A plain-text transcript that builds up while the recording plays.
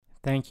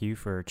Thank you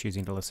for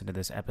choosing to listen to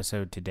this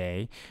episode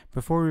today.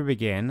 Before we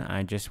begin,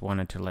 I just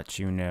wanted to let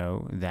you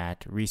know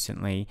that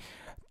recently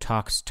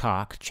Talks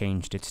Talk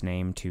changed its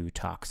name to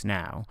Talks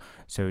Now.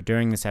 So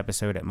during this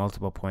episode, at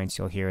multiple points,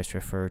 you'll hear us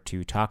refer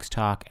to Talks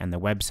Talk and the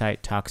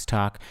website Talks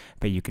Talk,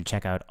 but you can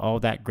check out all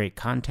that great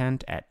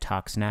content at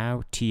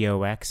TalksNow,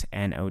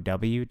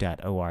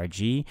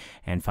 TOXNOW.org,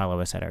 and follow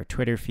us at our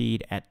Twitter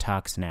feed at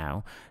Talks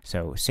Now.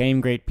 So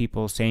same great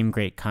people, same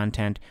great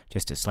content,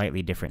 just a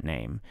slightly different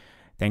name.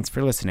 Thanks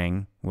for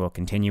listening. We'll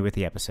continue with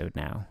the episode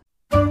now.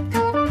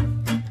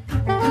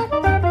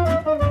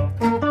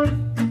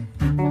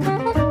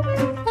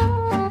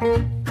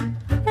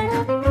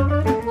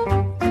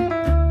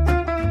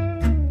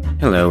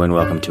 Hello and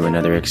welcome to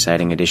another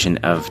exciting edition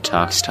of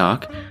Talks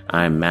Talk.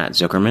 I'm Matt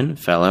Zuckerman,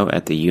 fellow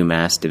at the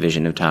UMass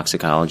Division of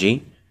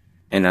Toxicology.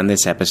 And on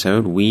this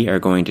episode, we are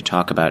going to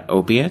talk about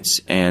opiates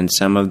and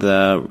some of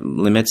the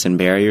limits and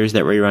barriers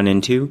that we run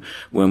into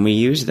when we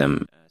use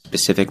them.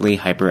 Specifically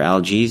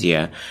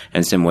hyperalgesia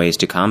and some ways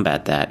to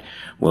combat that.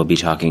 We'll be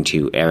talking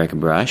to Eric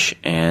Brush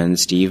and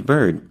Steve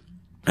Bird.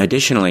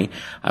 Additionally,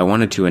 I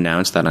wanted to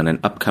announce that on an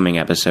upcoming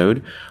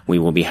episode, we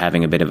will be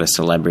having a bit of a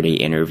celebrity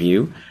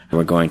interview.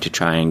 We're going to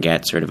try and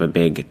get sort of a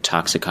big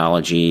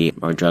toxicology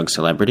or drug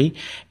celebrity.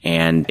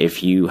 And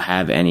if you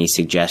have any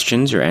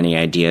suggestions or any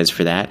ideas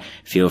for that,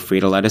 feel free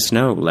to let us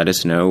know. Let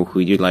us know who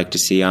you'd like to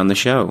see on the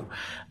show.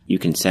 You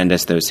can send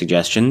us those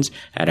suggestions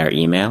at our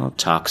email,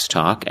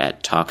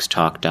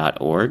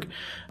 talkstalk@talkstalk.org,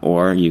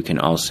 or you can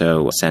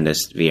also send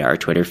us via our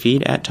Twitter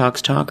feed at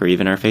TalksTalk or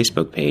even our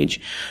Facebook page.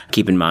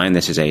 Keep in mind,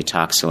 this is a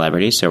Talk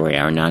celebrity, so we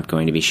are not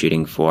going to be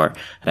shooting for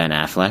Ben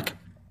Affleck.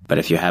 But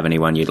if you have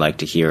anyone you'd like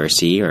to hear or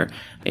see, or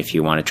if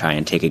you want to try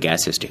and take a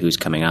guess as to who's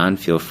coming on,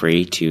 feel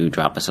free to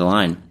drop us a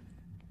line.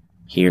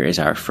 Here is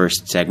our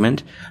first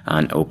segment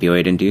on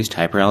opioid-induced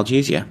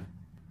hyperalgesia.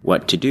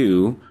 What to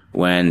do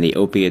when the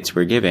opiates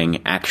we're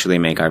giving actually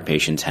make our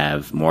patients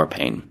have more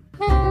pain.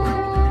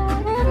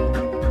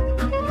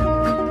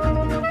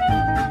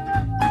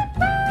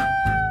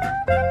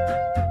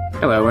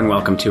 Hello and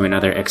welcome to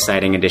another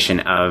exciting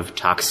edition of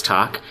Talks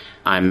Talk.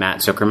 I'm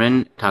Matt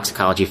Zuckerman,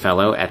 Toxicology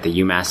Fellow at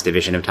the UMass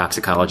Division of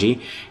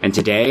Toxicology, and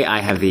today I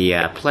have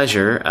the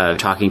pleasure of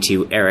talking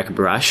to Eric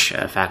Brush,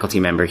 a faculty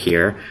member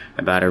here,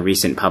 about a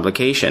recent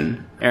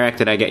publication. Eric,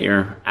 did I get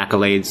your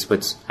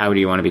accolades? How do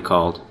you want to be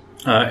called?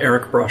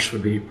 Eric Brush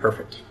would be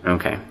perfect.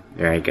 Okay,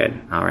 very good.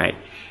 All right.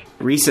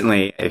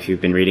 Recently, if you've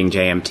been reading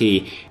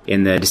JMT,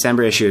 in the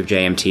December issue of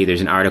JMT,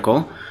 there's an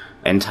article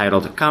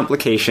entitled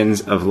Complications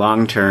of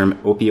Long-Term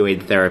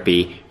Opioid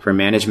Therapy for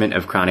Management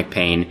of Chronic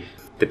Pain,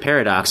 the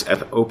Paradox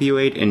of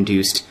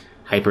Opioid-Induced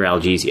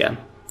Hyperalgesia,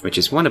 which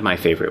is one of my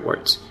favorite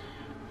words.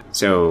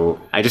 So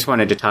I just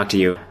wanted to talk to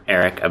you,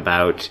 Eric,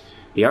 about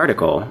the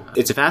article.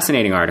 It's a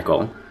fascinating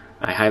article.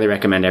 I highly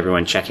recommend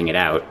everyone checking it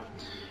out.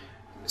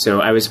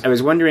 So I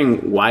was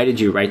wondering, why did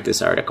you write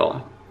this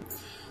article?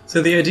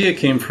 So the idea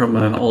came from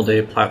an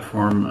all-day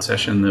platform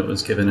session that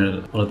was given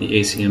at one of the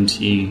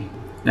ACMT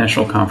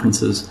national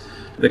conferences.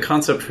 The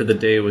concept for the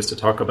day was to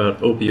talk about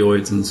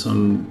opioids and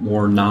some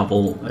more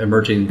novel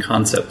emerging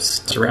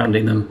concepts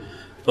surrounding them,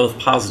 both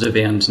positive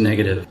and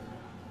negative.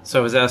 So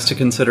I was asked to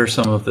consider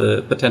some of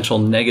the potential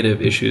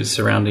negative issues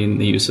surrounding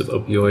the use of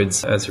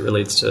opioids as it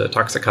relates to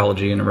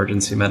toxicology and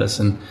emergency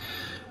medicine.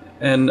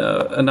 And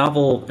a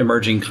novel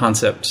emerging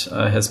concept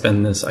has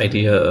been this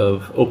idea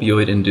of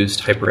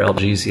opioid-induced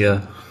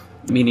hyperalgesia,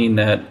 meaning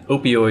that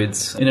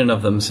opioids in and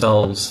of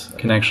themselves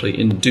can actually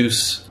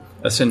induce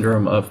a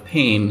syndrome of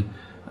pain,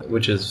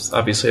 which is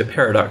obviously a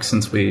paradox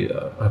since we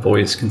have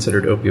always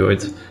considered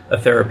opioids a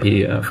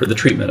therapy for the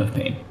treatment of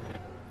pain.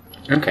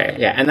 Okay,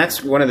 yeah, and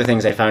that's one of the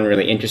things I found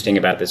really interesting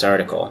about this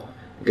article,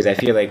 because I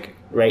feel like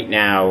right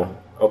now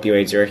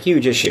opioids are a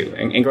huge issue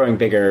and growing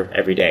bigger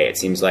every day. It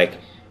seems like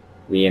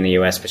we in the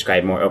U.S.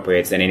 prescribe more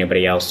opioids than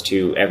anybody else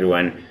to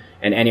everyone.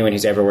 And anyone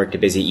who's ever worked a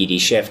busy ED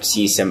shift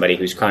sees somebody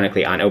who's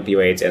chronically on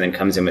opioids and then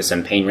comes in with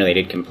some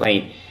pain-related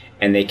complaint,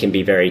 and they can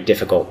be very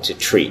difficult to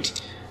treat.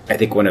 I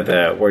think one of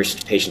the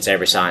worst patients I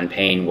ever saw in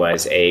pain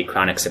was a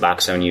chronic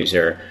Suboxone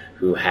user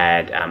who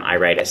had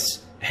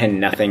iritis, and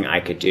nothing I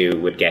could do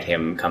would get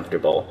him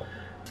comfortable.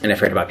 And I've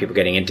heard about people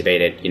getting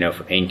intubated,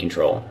 for pain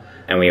control.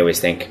 And we always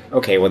think,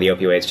 okay, well, the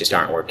opioids just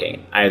aren't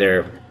working.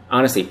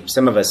 Honestly,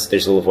 some of us,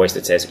 there's a little voice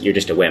that says, you're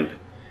just a wimp.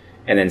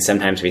 And then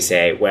sometimes we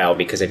say, well,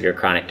 because of your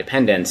chronic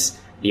dependence,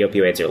 the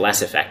opioids are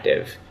less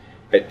effective.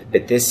 But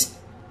this,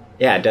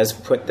 does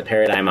put the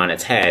paradigm on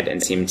its head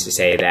and seems to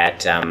say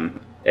that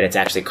it's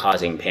actually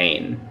causing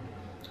pain.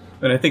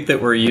 And I think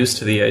that we're used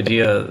to the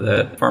idea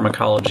that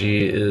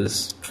pharmacology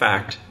is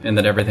fact and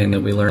that everything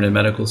that we learn in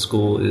medical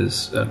school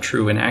is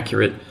true and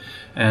accurate.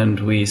 And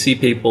we see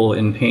people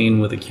in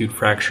pain with acute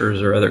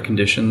fractures or other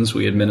conditions.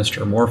 We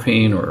administer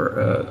morphine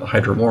or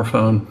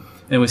hydromorphone,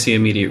 and we see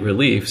immediate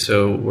relief.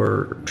 So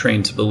we're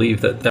trained to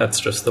believe that that's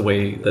just the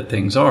way that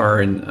things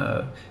are. And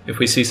if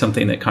we see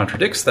something that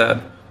contradicts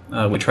that,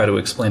 we try to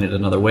explain it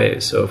another way.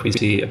 So if we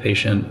see a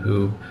patient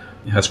who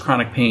has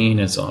chronic pain,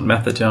 is on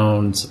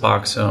methadone,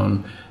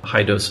 Suboxone,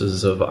 high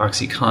doses of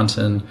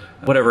OxyContin,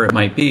 whatever it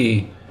might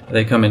be,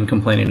 they come in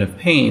complaining of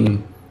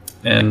pain.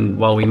 And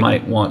while we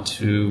might want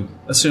to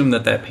assume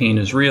that that pain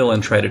is real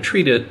and try to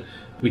treat it,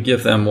 we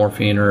give them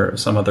morphine or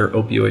some other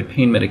opioid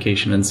pain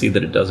medication and see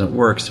that it doesn't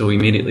work. So we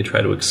immediately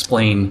try to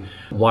explain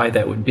why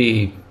that would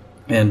be.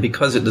 And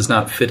because it does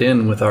not fit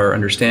in with our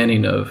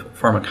understanding of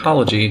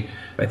pharmacology,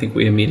 I think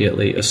we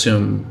immediately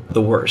assume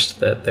the worst,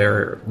 that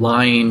they're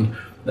lying,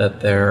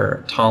 that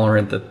they're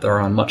tolerant, that they're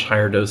on much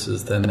higher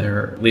doses than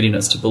they're leading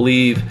us to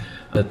believe,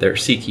 that they're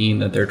seeking,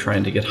 that they're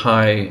trying to get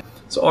high.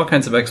 So all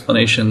kinds of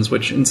explanations,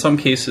 which in some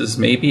cases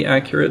may be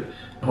accurate.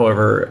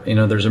 However,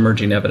 there's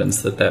emerging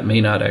evidence that that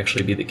may not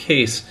actually be the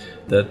case,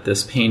 that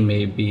this pain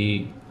may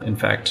be, in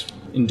fact,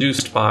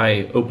 induced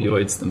by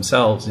opioids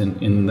themselves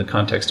in the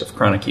context of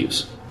chronic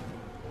use.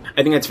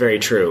 I think that's very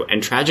true.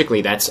 And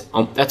tragically, that's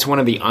one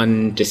of the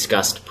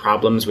undiscussed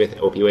problems with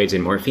opioids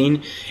and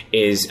morphine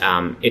is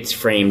it's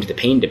framed the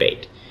pain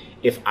debate.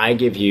 If I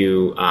give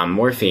you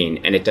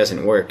morphine and it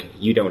doesn't work,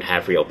 you don't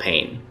have real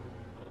pain.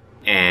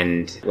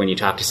 And when you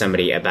talk to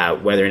somebody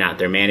about whether or not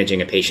they're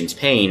managing a patient's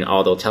pain,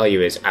 all they'll tell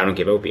you is, I don't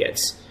give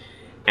opiates.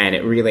 And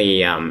it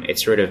really, it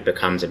sort of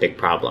becomes a big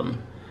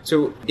problem.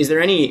 So is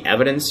there any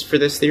evidence for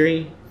this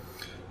theory?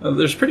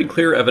 There's pretty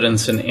clear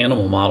evidence in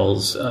animal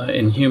models.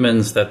 In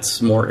humans,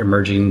 that's more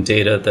emerging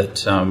data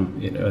that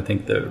I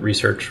think the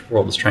research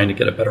world is trying to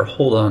get a better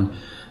hold on.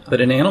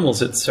 But in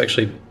animals, it's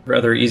actually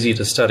rather easy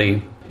to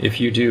study. If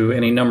you do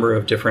any number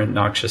of different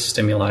noxious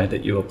stimuli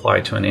that you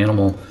apply to an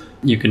animal,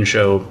 you can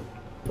show,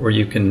 or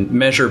you can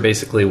measure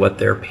basically what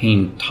their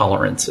pain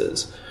tolerance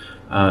is.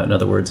 In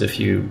other words, if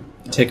you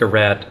take a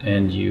rat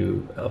and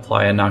you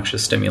apply a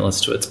noxious stimulus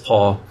to its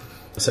paw,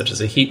 such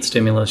as a heat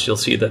stimulus, you'll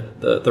see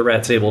that the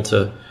rat's able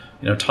to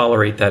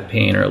tolerate that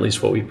pain, or at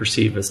least what we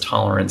perceive as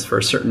tolerance, for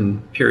a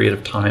certain period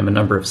of time, a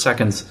number of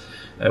seconds,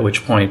 at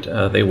which point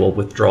they will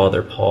withdraw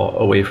their paw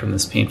away from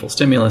this painful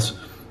stimulus,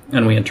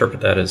 and we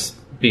interpret that as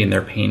being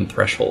their pain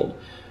threshold.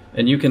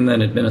 And you can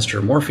then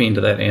administer morphine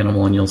to that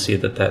animal, and you'll see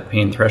that that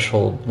pain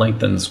threshold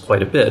lengthens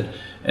quite a bit,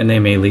 and they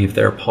may leave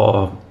their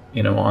paw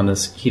on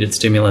this heated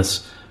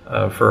stimulus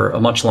for a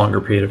much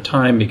longer period of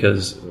time,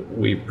 because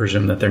we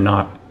presume that they're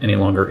not any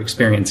longer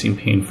experiencing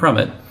pain from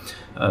it.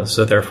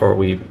 So therefore,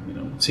 we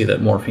see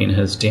that morphine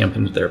has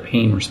dampened their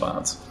pain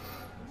response.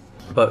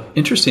 But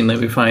interestingly,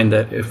 we find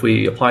that if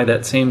we apply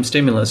that same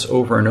stimulus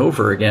over and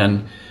over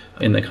again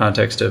in the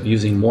context of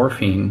using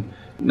morphine,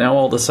 now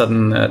all of a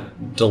sudden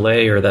that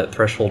delay or that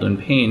threshold in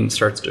pain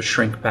starts to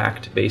shrink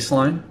back to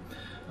baseline,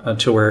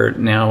 to where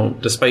now,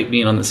 despite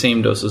being on the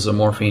same doses of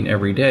morphine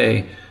every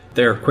day,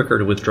 they're quicker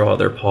to withdraw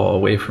their paw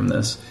away from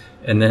this.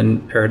 And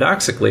then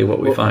paradoxically, what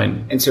we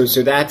find... And so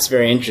that's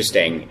very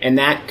interesting. And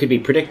that could be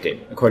predicted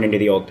according to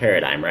the old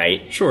paradigm,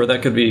 right? Sure,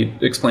 that could be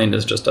explained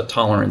as just a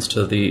tolerance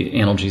to the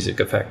analgesic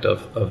effect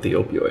of the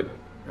opioid.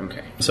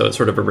 Okay. So it's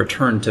sort of a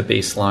return to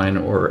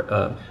baseline, or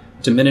a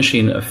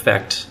diminishing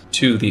effect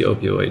to the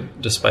opioid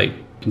despite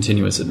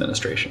continuous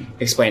administration.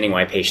 Explaining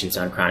why patients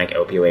on chronic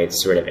opioids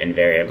sort of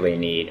invariably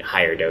need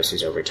higher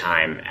doses over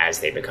time as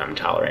they become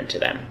tolerant to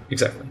them.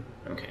 Exactly.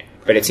 Okay.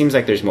 But it seems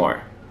like there's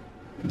more.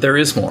 There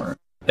is more.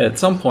 At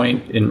some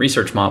point in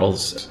research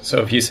models,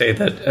 so if you say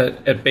that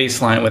at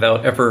baseline,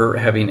 without ever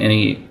having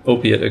any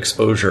opiate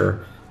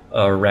exposure,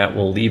 a rat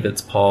will leave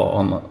its paw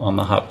on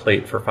the hot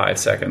plate for 5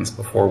 seconds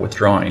before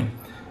withdrawing.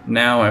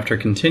 Now, after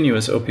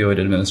continuous opioid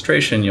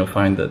administration, you'll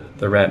find that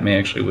the rat may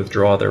actually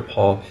withdraw their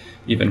paw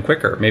even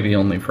quicker, maybe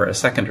only for a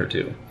second or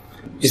two.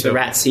 Is the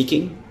rat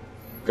seeking?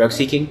 Drug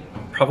seeking?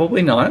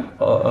 Probably not,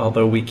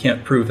 although we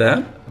can't prove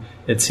that.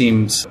 It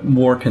seems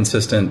more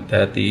consistent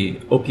that the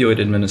opioid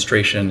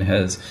administration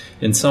has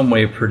in some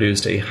way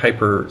produced a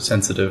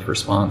hypersensitive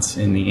response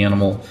in the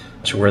animal,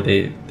 to where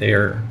they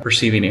are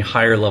perceiving a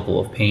higher level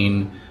of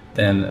pain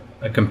than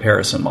a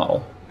comparison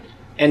model.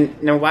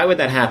 And now, why would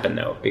that happen,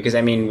 though? Because,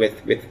 I mean,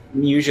 with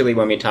usually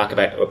when we talk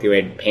about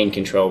opioid pain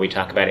control, we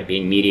talk about it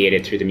being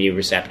mediated through the mu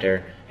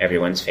receptor,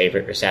 everyone's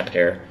favorite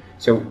receptor.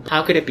 So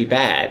how could it be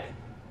bad?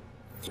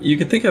 You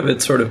could think of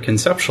it sort of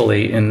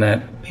conceptually in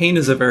that pain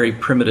is a very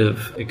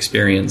primitive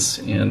experience,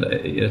 and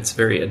it's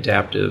very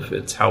adaptive.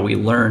 It's how we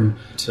learn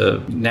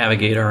to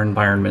navigate our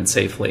environment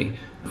safely.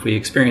 If we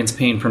experience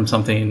pain from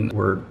something,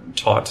 we're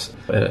taught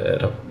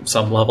at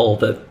some level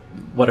that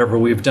whatever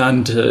we've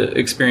done to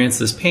experience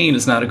this pain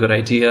is not a good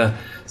idea,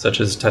 such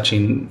as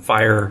touching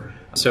fire.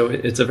 So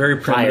it's a very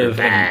primitive...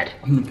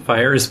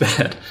 Fire is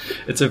bad.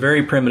 It's a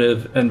very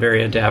primitive and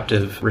very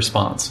adaptive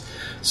response.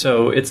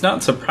 So it's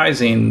not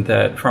surprising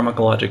that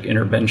pharmacologic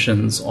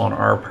interventions on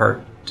our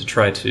part to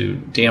try to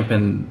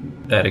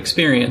dampen that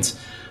experience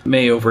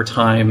may over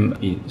time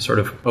be sort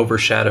of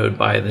overshadowed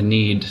by the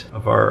need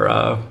of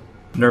our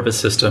nervous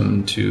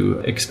system to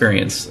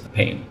experience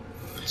pain.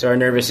 So our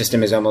nervous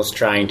system is almost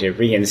trying to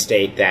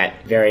reinstate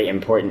that very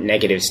important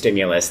negative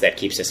stimulus that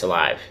keeps us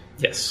alive.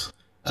 Yes.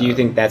 Do you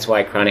think that's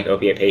why chronic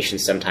opiate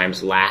patients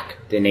sometimes lack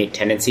the innate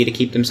tendency to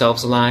keep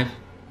themselves alive?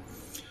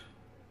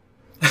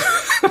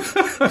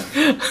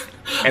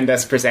 and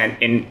thus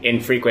present in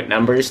frequent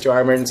numbers to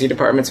our emergency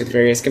departments with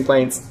various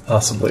complaints?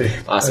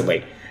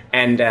 Possibly.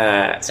 And,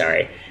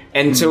 sorry.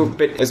 And so,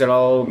 but is it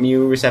all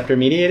mu receptor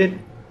mediated?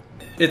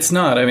 It's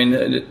not. I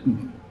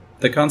mean,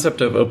 the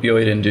concept of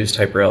opioid-induced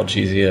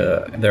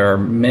hyperalgesia, there are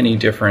many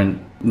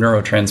different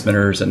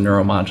neurotransmitters and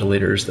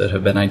neuromodulators that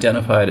have been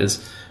identified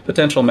as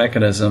potential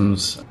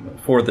mechanisms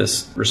for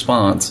this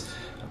response.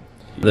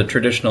 The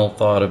traditional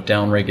thought of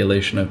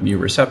downregulation of mu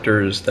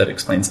receptors that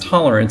explains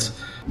tolerance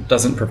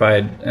doesn't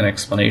provide an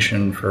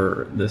explanation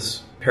for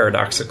this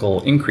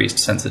paradoxical increased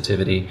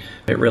sensitivity.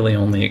 It really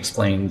only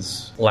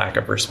explains lack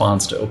of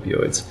response to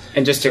opioids.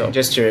 And just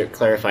to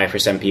clarify for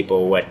some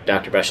people, what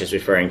Dr. Bush is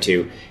referring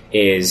to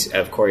is,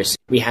 of course,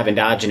 we have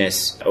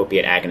endogenous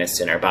opiate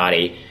agonists in our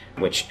body,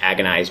 which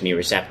agonize mu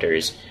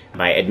receptors.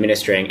 By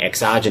administering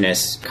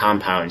exogenous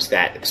compounds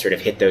that sort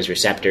of hit those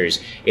receptors,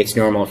 it's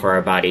normal for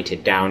our body to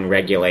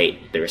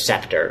downregulate the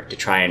receptor to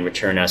try and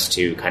return us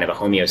to kind of a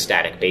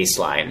homeostatic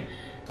baseline.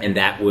 And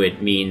that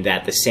would mean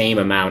that the same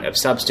amount of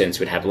substance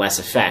would have less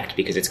effect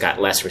because it's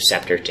got less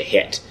receptor to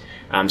hit.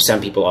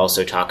 Some people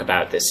also talk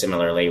about this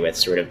similarly with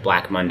sort of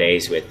Black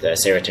Mondays with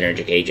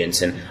serotonergic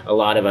agents, and a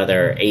lot of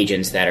other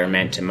agents that are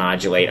meant to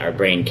modulate our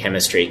brain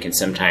chemistry can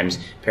sometimes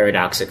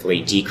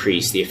paradoxically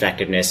decrease the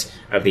effectiveness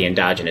of the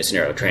endogenous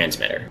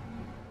neurotransmitter.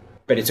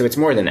 But it's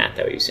more than that,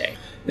 though, you say?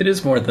 It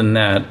is more than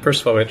that.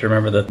 First of all, we have to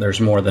remember that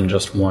there's more than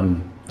just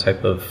one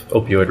type of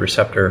opioid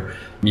receptor.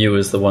 Mu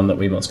is the one that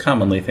we most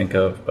commonly think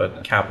of,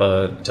 but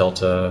kappa,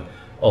 delta,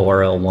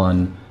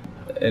 ORL1.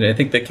 And I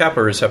think the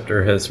kappa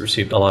receptor has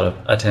received a lot of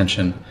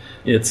attention.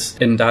 Its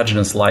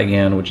endogenous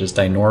ligand, which is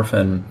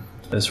dynorphin,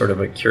 is sort of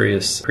a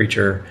curious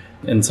creature.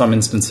 In some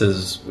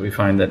instances, we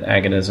find that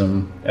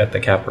agonism at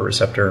the kappa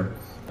receptor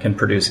can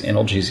produce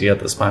analgesia at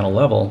the spinal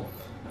level.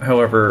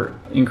 However,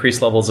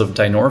 increased levels of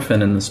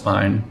dynorphin in the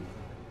spine,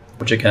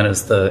 which again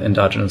is the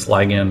endogenous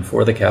ligand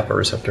for the kappa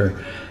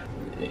receptor,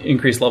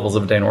 increased levels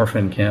of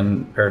dynorphin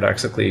can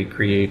paradoxically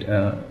create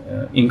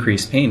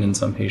increased pain in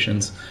some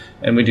patients.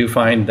 And we do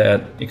find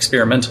that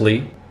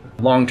experimentally,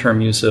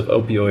 long-term use of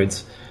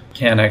opioids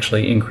can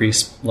actually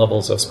increase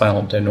levels of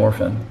spinal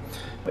dynorphin.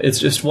 It's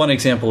just one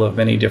example of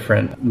many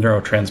different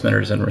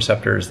neurotransmitters and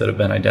receptors that have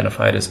been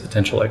identified as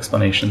potential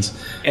explanations.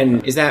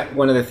 And is that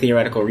one of the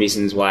theoretical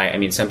reasons why, I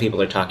mean, some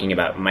people are talking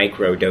about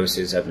micro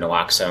doses of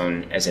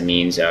naloxone as a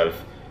means of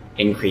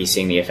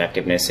increasing the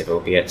effectiveness of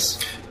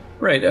opiates?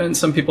 Right, and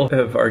some people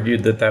have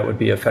argued that that would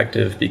be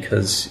effective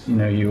because,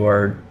 you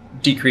are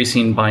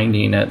decreasing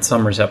binding at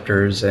some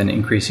receptors and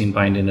increasing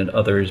binding at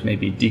others,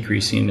 maybe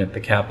decreasing at the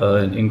kappa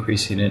and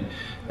increasing it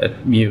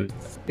at mu.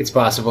 It's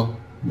possible.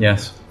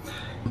 Yes.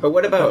 But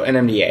what about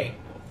NMDA?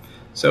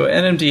 So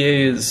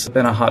NMDA has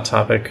been a hot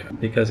topic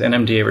because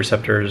NMDA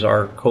receptors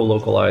are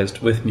co-localized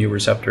with mu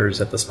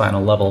receptors at the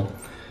spinal level.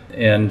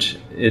 And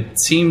it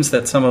seems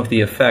that some of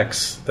the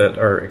effects that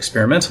are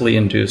experimentally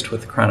induced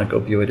with chronic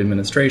opioid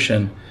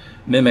administration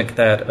mimic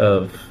that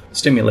of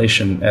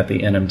stimulation at the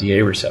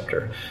NMDA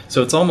receptor.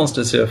 So it's almost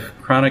as if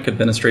chronic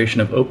administration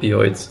of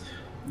opioids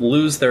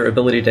lose their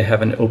ability to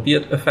have an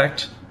opiate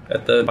effect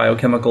at the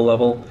biochemical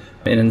level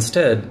and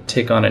instead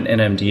take on an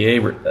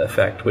NMDA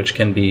effect, which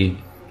can be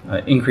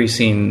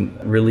increasing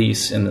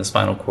release in the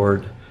spinal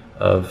cord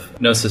of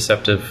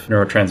nociceptive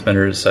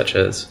neurotransmitters such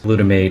as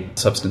glutamate,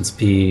 substance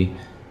P,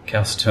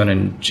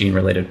 calcitonin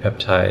gene-related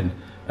peptide,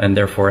 and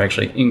therefore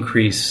actually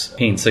increase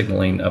pain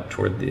signaling up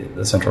toward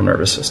the central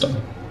nervous system.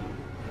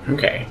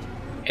 Okay.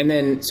 And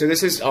then, so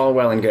this is all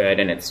well and good,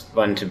 and it's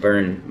fun to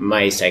burn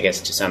mice, I guess,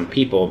 to some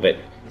people, but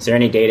is there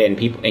any data in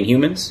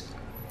humans?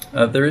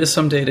 There is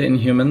some data in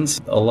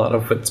humans. A lot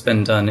of it's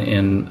been done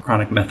in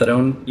chronic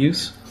methadone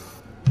use.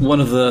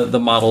 One of the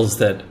models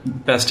that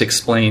best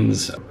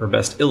explains or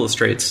best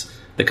illustrates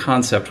the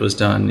concept was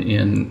done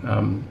in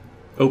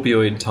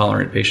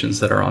opioid-tolerant patients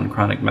that are on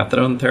chronic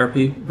methadone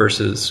therapy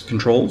versus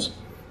controls.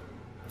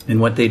 And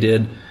what they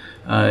did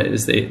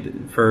is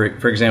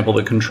for example,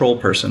 the control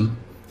person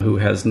who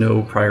has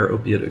no prior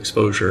opiate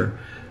exposure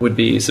would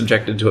be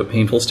subjected to a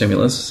painful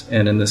stimulus,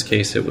 and in this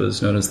case it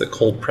was known as the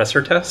cold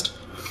pressor test.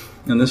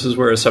 And this is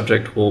where a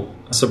subject will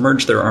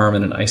submerge their arm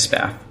in an ice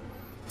bath,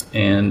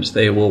 and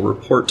they will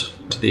report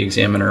to the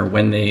examiner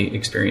when they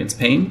experience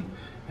pain,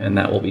 and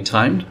that will be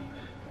timed.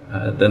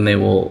 Then they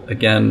will,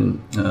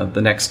 again,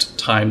 the next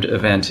timed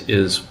event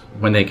is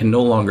when they can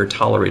no longer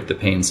tolerate the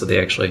pain, so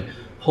they actually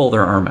pull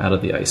their arm out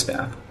of the ice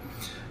bath.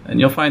 And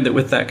you'll find that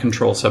with that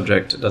control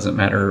subject, it doesn't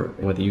matter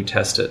whether you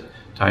test it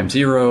time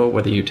 0,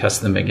 whether you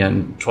test them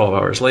again 12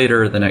 hours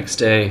later, the next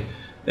day,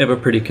 they have a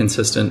pretty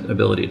consistent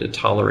ability to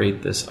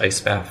tolerate this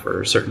ice bath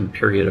for a certain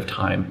period of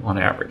time on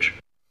average.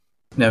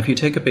 Now, if you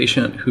take a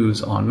patient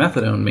who's on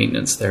methadone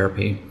maintenance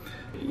therapy,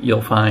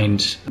 you'll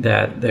find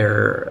that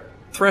their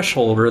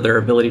threshold or their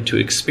ability to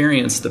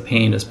experience the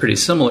pain is pretty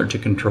similar to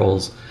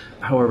controls.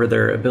 However,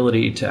 their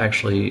ability to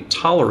actually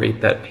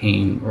tolerate that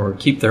pain or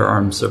keep their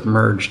arm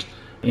submerged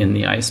in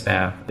the ice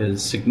bath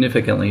is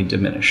significantly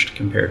diminished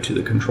compared to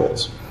the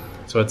controls.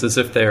 So it's as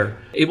if they're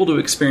able to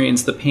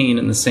experience the pain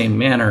in the same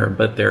manner,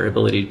 but their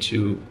ability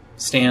to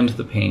stand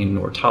the pain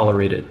or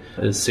tolerate it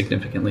is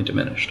significantly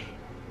diminished.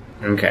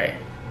 Okay.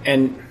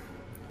 And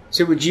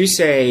so would you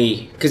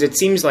say, because it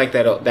seems like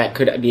that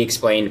could be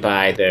explained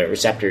by the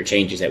receptor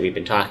changes that we've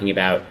been talking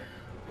about,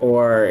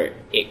 or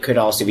it could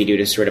also be due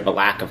to sort of a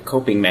lack of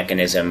coping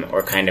mechanism,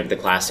 or kind of the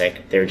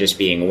classic they're just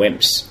being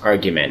wimps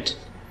argument,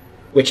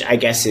 which I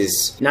guess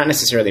is not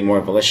necessarily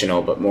more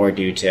volitional, but more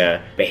due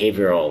to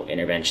behavioral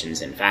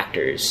interventions and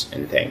factors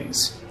and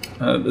things.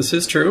 This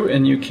is true,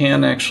 and you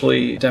can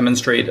actually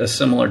demonstrate a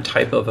similar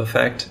type of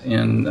effect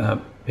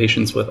in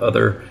patients with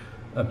other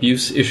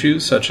abuse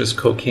issues, such as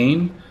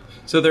cocaine.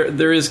 So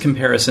there is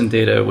comparison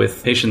data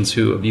with patients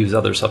who abuse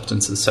other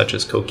substances, such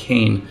as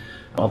cocaine,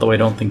 although I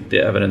don't think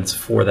the evidence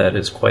for that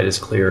is quite as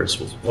clear as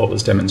what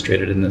was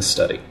demonstrated in this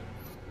study.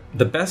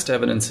 The best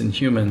evidence in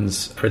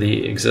humans for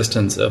the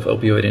existence of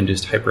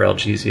opioid-induced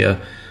hyperalgesia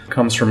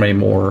comes from a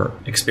more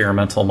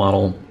experimental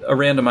model, a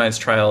randomized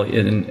trial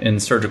in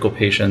surgical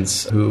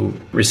patients who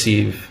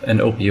receive an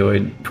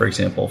opioid, for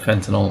example,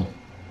 fentanyl,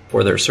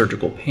 for their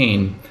surgical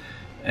pain.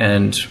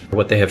 And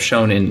what they have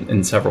shown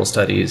in several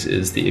studies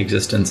is the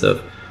existence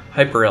of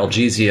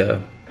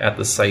hyperalgesia at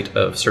the site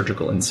of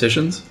surgical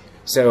incisions.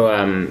 So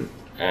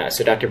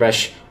Dr.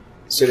 Brush,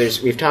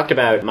 we've talked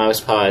about mouse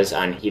paws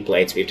on heat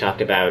plates. We've talked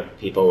about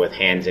people with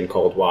hands in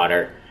cold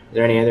water. Is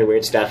there any other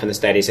weird stuff in the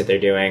studies that they're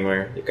doing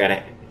where you've got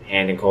a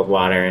hand in cold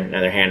water and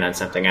another hand on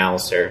something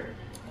else? Or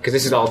because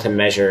this is all to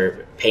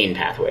measure pain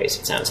pathways,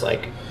 it sounds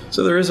like.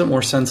 So there is a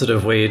more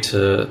sensitive way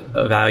to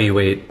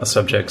evaluate a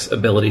subject's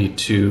ability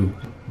to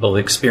both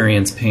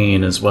experience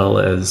pain as well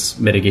as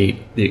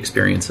mitigate the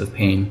experience of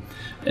pain.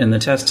 And the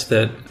test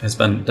that has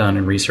been done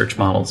in research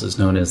models is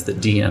known as the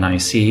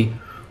DNIC,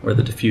 or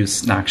the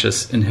Diffuse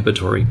Noxious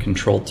Inhibitory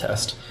Control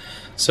Test.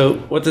 So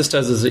what this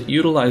does is it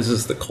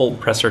utilizes the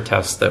cold pressor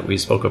test that we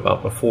spoke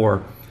about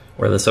before,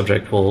 where the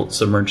subject will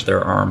submerge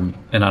their arm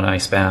in an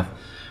ice bath.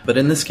 But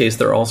in this case,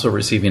 they're also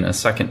receiving a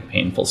second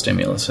painful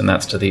stimulus, and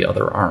that's to the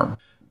other arm.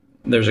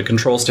 There's a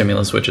control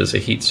stimulus, which is a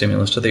heat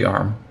stimulus to the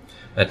arm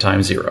at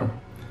time 0.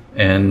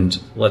 And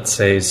let's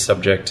say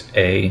subject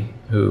A,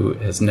 who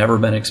has never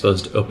been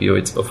exposed to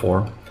opioids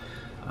before.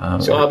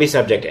 So I'll be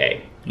subject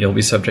A. You'll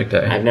be subject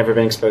A. I've never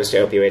been exposed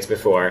to opioids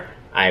before.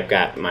 I've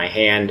got my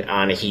hand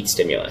on a heat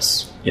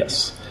stimulus.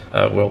 Yes.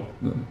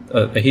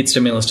 A heat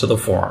stimulus to the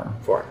forearm.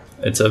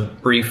 It's a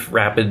brief,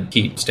 rapid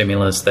heat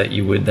stimulus that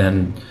you would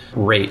then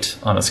rate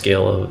on a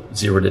scale of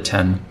 0 to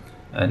 10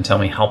 and tell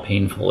me how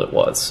painful it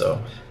was.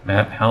 So,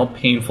 Matt, how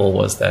painful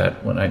was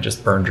that when I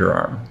just burned your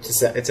arm?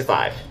 It's a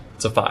 5.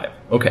 It's a 5.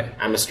 Okay.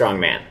 I'm a strong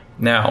man.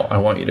 Now, I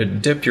want you to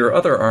dip your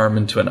other arm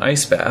into an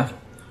ice bath.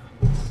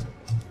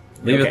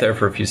 Leave it there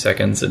for a few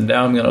seconds, and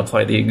now I'm going to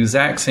apply the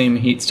exact same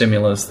heat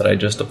stimulus that I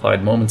just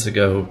applied moments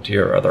ago to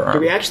your other arm. Do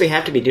we actually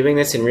have to be doing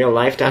this in real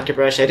life, Dr.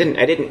 Brush? I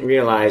didn't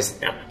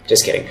realize... No,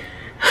 just kidding.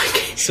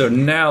 Okay. So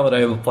now that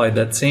I've applied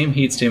that same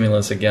heat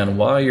stimulus again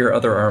while your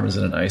other arm is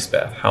in an ice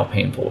bath, how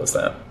painful was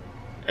that?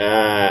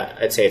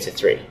 I'd say it's a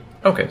 3.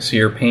 Okay, so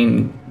your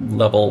pain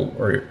level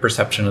or your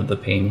perception of the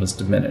pain was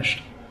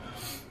diminished.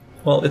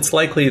 Well, it's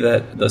likely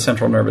that the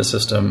central nervous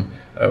system,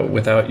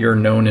 without your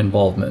known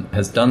involvement,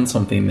 has done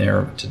something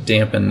there to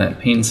dampen that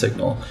pain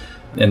signal.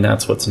 And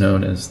that's what's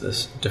known as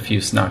this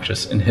diffuse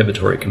noxious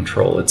inhibitory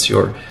control. It's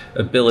your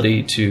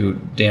ability to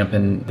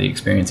dampen the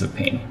experience of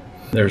pain.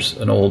 There's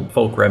an old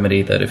folk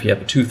remedy that if you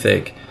have a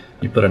toothache,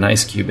 you put an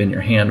ice cube in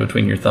your hand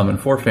between your thumb and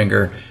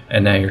forefinger,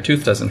 and now your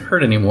tooth doesn't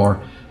hurt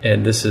anymore.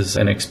 And this is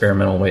an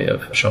experimental way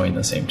of showing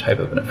the same type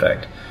of an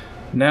effect.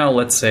 Now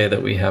let's say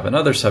that we have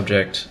another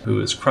subject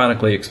who is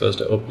chronically exposed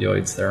to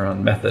opioids. They're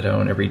on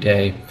methadone every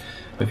day.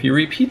 If you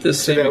repeat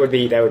this same... So that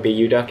would be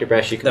you, Dr.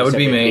 Brush? That would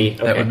be me.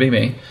 Okay. That would be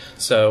me.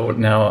 So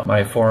now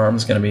my forearm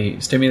is going to be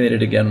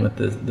stimulated again with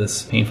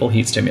this painful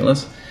heat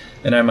stimulus.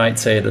 And I might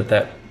say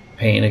that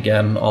pain,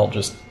 again, I'll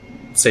just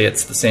say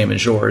it's the same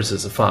as yours,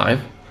 is a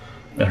 5.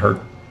 It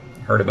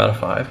hurt about a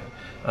 5.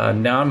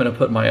 Now I'm going to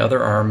put my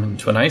other arm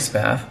into an ice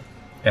bath,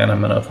 and I'm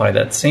going to apply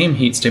that same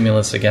heat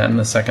stimulus again,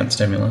 the second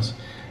stimulus.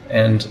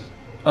 And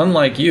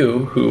unlike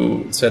you,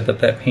 who said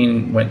that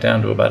pain went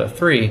down to about a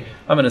 3,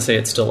 I'm going to say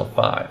it's still a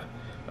 5.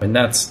 And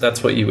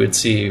that's what you would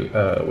see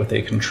with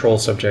a control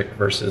subject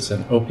versus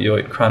an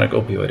chronic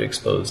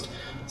opioid-exposed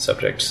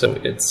subject. So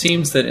it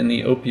seems that in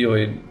the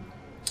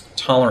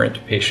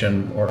opioid-tolerant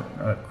patient or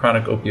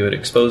chronic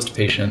opioid-exposed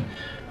patient,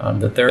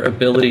 that their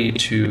ability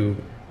to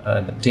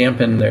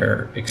dampen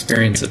their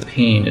experience of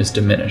pain is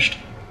diminished.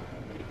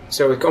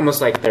 So it's almost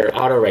like their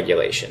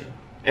autoregulation.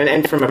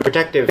 And from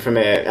an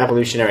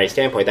evolutionary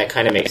standpoint, that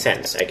kind of makes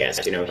sense, I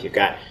guess. You know, if you've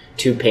got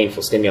 2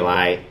 painful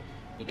stimuli,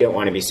 you don't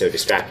want to be so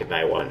distracted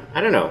by one.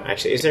 I don't know,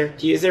 actually. Is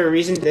there a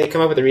reason? Did they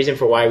come up with a reason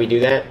for why we do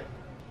that?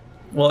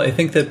 Well, I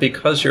think that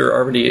because you're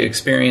already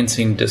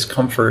experiencing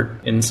discomfort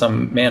in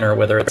some manner,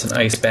 whether it's an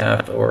ice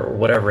bath or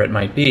whatever it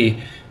might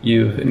be,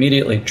 you've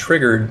immediately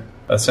triggered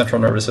a central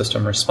nervous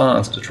system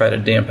response to try to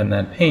dampen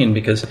that pain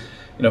because,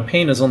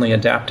 pain is only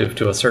adaptive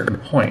to a certain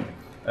point.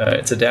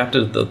 It's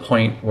adapted to the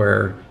point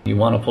where you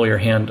want to pull your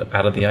hand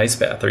out of the ice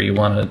bath or you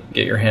want to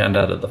get your hand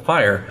out of the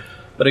fire.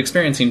 But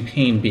experiencing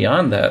pain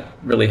beyond that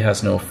really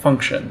has no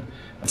function.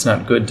 It's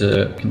not good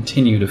to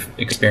continue to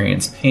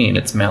experience pain.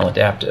 It's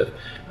maladaptive.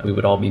 We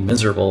would all be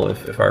miserable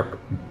if our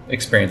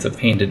experience of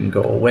pain didn't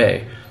go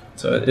away.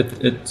 So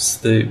it's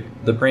the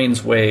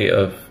brain's way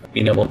of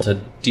being able to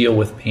deal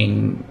with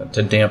pain,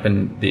 to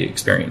dampen the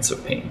experience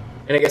of pain.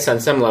 And I guess on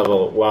some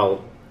level,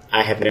 while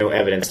I have no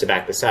evidence to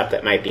back this up,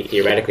 that might be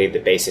theoretically the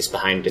basis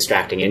behind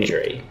distracting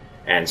injury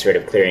and sort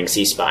of clearing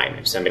C-spine.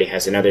 If somebody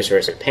has another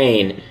source of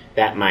pain,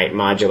 that might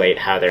modulate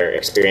how they're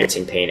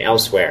experiencing pain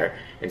elsewhere,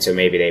 and so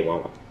maybe they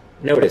won't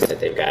notice that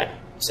they've got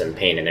some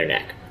pain in their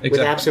neck. Exactly. With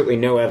absolutely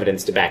no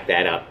evidence to back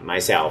that up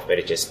myself, but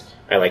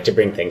I like to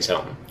bring things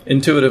home.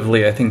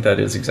 Intuitively, I think that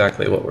is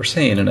exactly what we're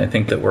saying, and I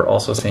think that we're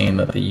also saying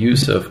that the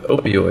use of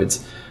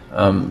opioids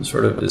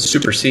sort of is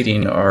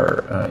superseding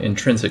our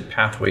intrinsic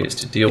pathways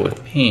to deal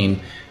with pain,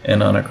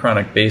 and on a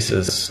chronic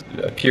basis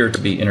appear to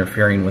be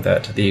interfering with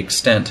that to the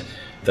extent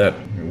that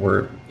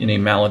we're in a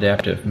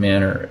maladaptive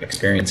manner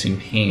experiencing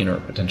pain or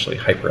potentially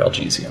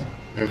hyperalgesia.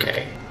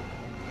 Okay.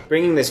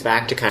 Bringing this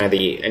back to kind of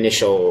the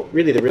initial,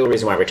 really the real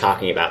reason why we're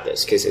talking about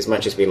this, because as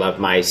much as we love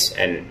mice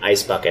and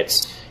ice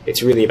buckets,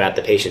 it's really about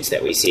the patients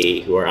that we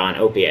see who are on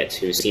opiates,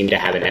 who seem to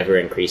have an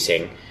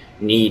ever-increasing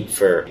need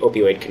for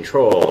opioid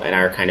control and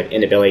our kind of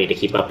inability to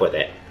keep up with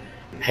it.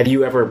 Have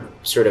you ever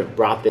sort of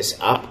brought this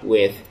up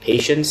with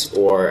patients,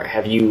 or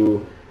how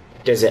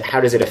does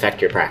it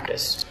affect your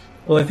practice?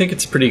 Well, I think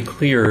it's pretty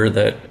clear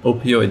that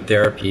opioid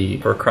therapy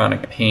for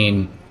chronic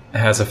pain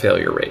has a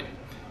failure rate,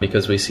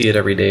 because we see it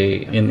every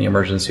day in the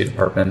emergency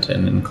department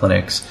and in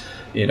clinics.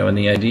 And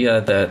the idea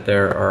that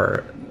there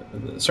are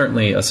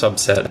certainly a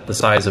subset, the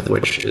size of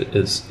which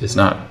is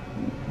not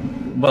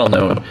well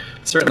known,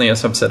 certainly a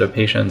subset of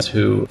patients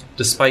who,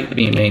 despite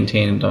being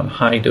maintained on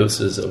high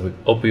doses of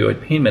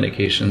opioid pain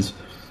medications,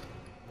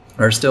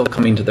 are still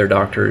coming to their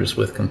doctors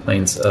with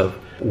complaints of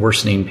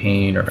worsening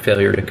pain or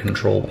failure to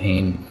control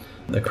pain,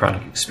 the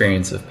chronic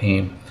experience of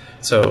pain.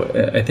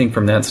 So I think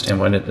from that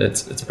standpoint,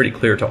 it's pretty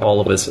clear to all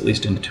of us, at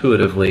least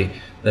intuitively,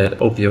 that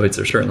opioids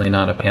are certainly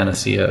not a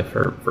panacea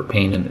for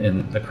pain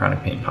in the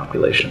chronic pain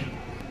population.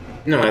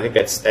 No, I think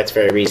that's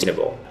very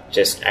reasonable.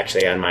 Just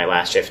actually on my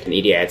last shift in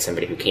ED, I had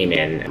somebody who came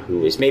in who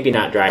was maybe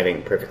not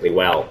driving perfectly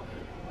well.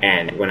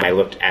 And when I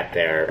looked at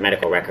their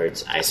medical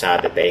records, I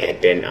saw that they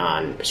had been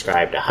on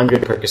prescribed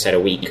 100 Percocet a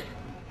week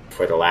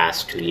for the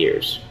last 2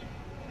 years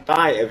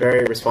by a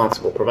very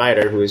responsible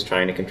provider who was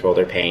trying to control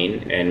their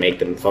pain and make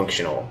them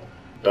functional,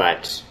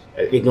 but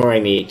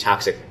ignoring the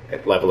toxic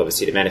level of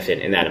acetaminophen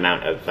in that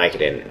amount of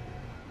Vicodin.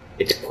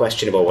 It's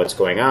questionable what's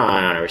going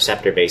on a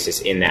receptor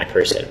basis in that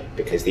person,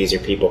 because these are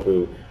people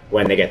who,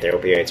 when they get their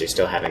opioids, are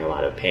still having a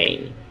lot of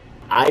pain.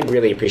 I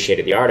really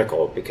appreciated the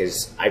article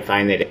because I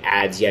find that it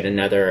adds yet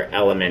another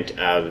element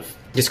of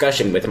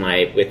discussion with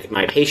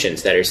my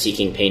patients that are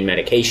seeking pain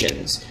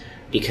medications,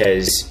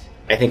 because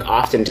I think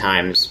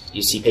oftentimes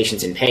you see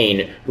patients in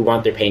pain who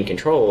want their pain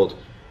controlled,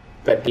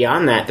 but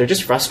beyond that, they're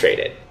just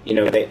frustrated.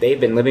 They've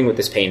been living with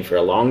this pain for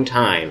a long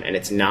time, and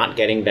it's not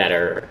getting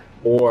better,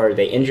 or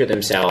they injure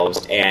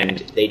themselves, and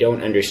they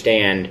don't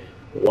understand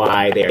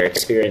why they're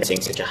experiencing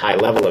such a high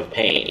level of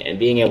pain. And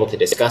being able to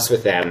discuss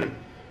with them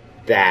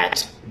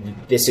that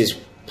this is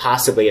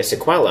possibly a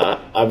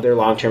sequela of their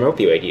long-term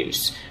opioid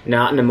use,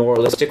 not in a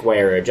moralistic way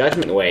or a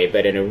judgment way,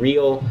 but in a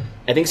real...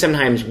 I think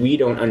sometimes we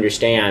don't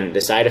understand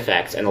the side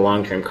effects and the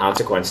long-term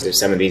consequences of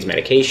some of these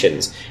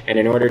medications, and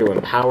in order to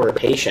empower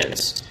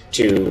patients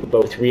to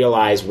both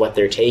realize what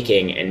they're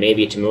taking and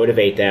maybe to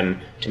motivate them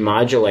to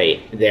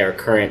modulate their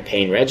current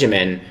pain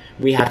regimen,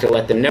 we have to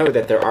let them know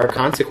that there are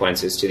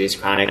consequences to this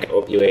chronic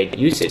opioid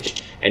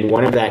usage. And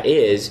one of that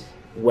is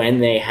when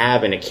they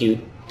have an acute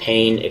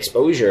pain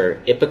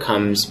exposure, it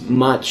becomes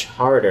much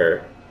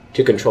harder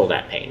to control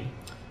that pain.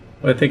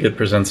 Well, I think it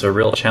presents a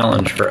real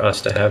challenge for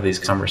us to have these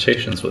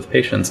conversations with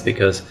patients,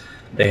 because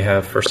they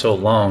have for so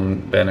long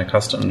been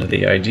accustomed to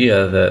the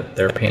idea that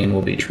their pain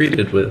will be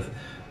treated with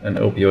an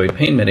opioid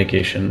pain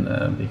medication,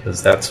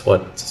 because that's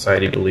what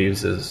society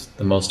believes is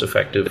the most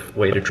effective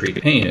way to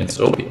treat pain. It's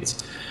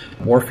opiates,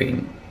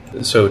 morphine.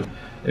 So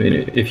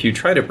if you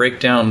try to break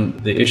down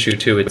the issue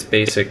to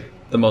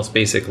the most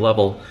basic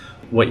level,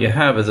 what you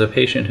have is a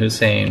patient who's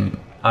saying,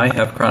 I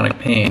have chronic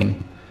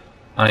pain,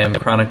 I am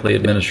chronically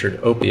administered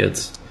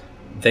opiates,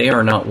 they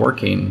are not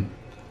working,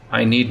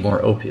 I need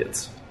more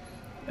opiates.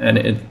 And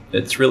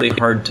it's really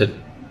hard to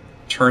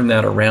turn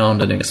that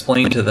around and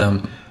explain to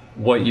them,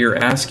 what you're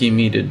asking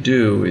me to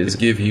do is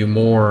give you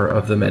more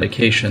of the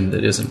medication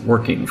that isn't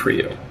working for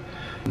you.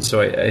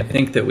 So I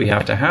think that we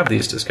have to have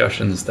these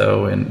discussions,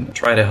 though, and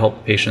try to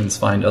help patients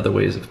find other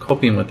ways of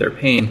coping with their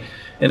pain.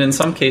 And in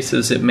some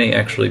cases, it may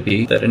actually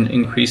be that an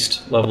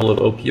increased level of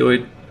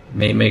opioid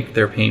may make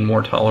their pain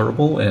more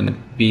tolerable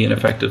and be an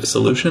effective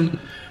solution.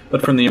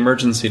 But from the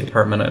emergency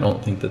department, I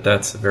don't think that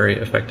that's a very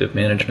effective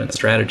management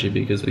strategy,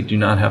 because we do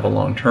not have a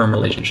long-term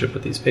relationship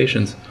with these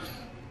patients.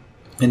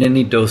 And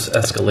any dose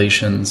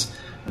escalations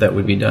that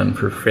would be done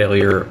for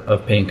failure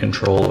of pain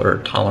control or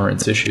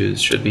tolerance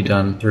issues should be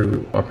done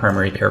through a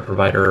primary care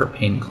provider or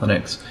pain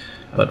clinics.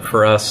 But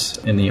for us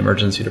in the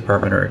emergency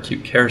department or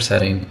acute care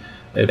setting,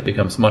 it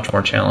becomes much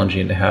more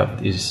challenging to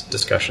have these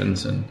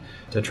discussions and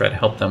to try to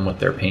help them with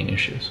their pain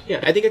issues.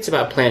 Yeah, I think it's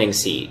about planting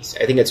seeds.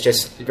 I think it's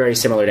just very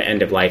similar to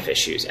end-of-life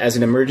issues. As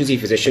an emergency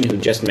physician who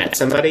just met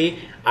somebody,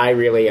 I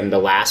really am the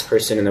last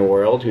person in the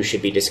world who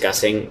should be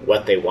discussing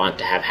what they want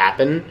to have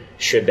happen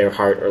should their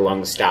heart or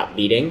lungs stop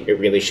beating. It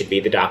really should be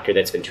the doctor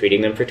that's been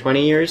treating them for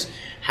 20 years.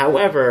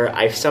 However,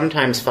 I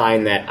sometimes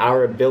find that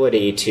our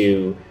ability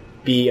to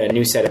be a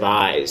new set of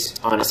eyes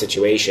on a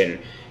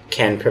situation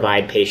can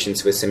provide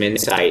patients with some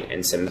insight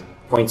and some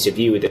points of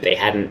view that they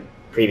hadn't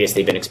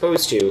previously been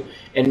exposed to,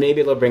 and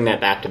maybe they'll bring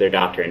that back to their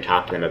doctor and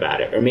talk to them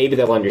about it, or maybe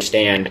they'll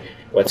understand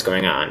what's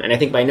going on. And I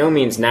think by no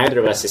means neither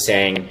of us is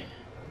saying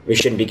we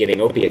shouldn't be giving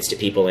opiates to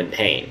people in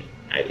pain.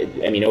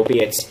 I mean,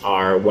 opiates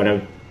are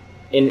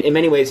in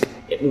many ways,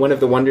 one of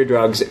the wonder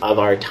drugs of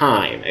our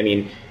time. I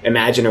mean,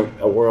 imagine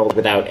a world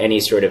without any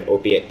sort of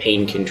opiate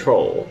pain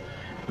control.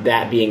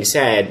 That being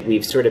said,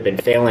 we've sort of been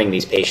failing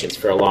these patients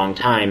for a long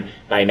time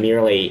by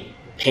merely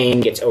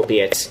pain gets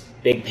opiates,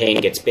 big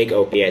pain gets big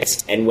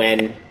opiates, and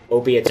when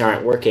opiates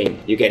aren't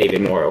working, you get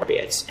even more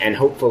opiates. And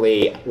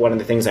hopefully, one of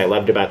the things I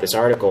loved about this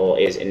article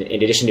is, in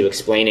addition to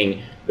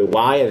explaining the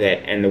why of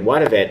it and the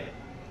what of it,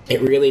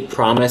 it really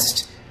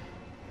promised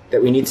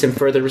that we need some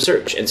further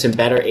research and some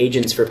better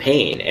agents for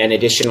pain, and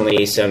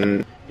additionally,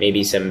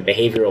 maybe some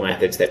behavioral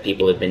methods that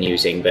people have been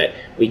using. But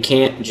we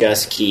can't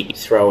just keep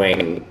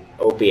throwing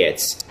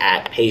opiates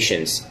at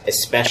patients,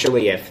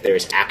 especially if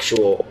there's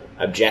actual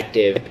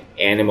objective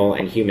animal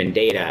and human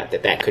data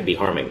that could be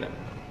harming them.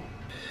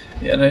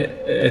 Yeah, and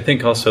I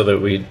think also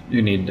that we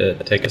do need to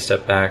take a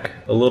step back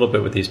a little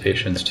bit with these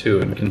patients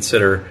too and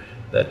consider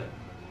that,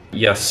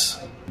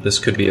 yes, this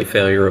could be a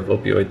failure of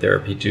opioid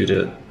therapy due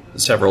to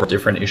several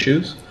different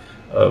issues,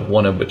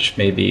 one of which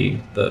may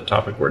be the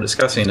topic we're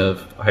discussing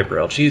of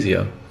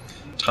hyperalgesia.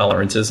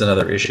 Tolerance is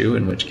another issue,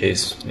 in which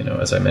case,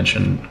 as I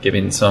mentioned,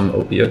 giving some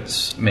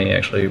opiates may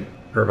actually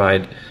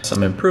provide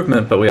some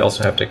improvement, but we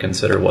also have to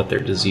consider what their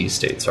disease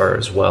states are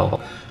as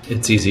well.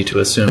 It's easy to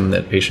assume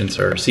that patients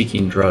are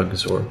seeking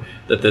drugs or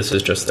that this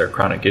is just their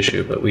chronic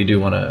issue, but we do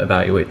want to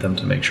evaluate them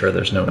to make sure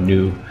there's no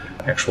new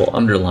actual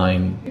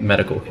underlying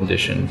medical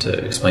condition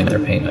to explain their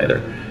pain either.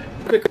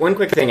 One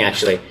quick thing,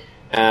 actually.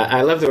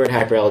 I love the word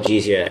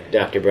hyperalgesia,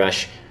 Dr.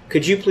 Brush.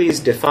 Could you please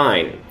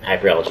define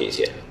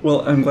hyperalgesia?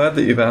 Well, I'm glad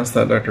that you've asked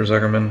that, Dr.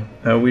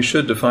 Zuckerman. We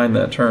should define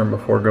that term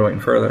before going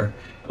further.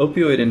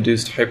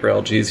 Opioid-induced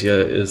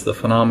hyperalgesia is the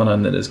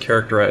phenomenon that is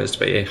characterized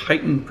by a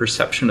heightened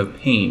perception of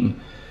pain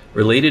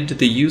related to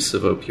the use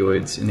of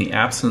opioids in the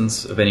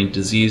absence of any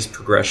disease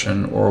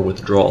progression or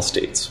withdrawal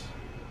states.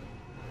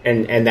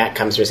 And that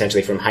comes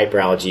essentially from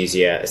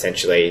hyperalgesia,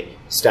 essentially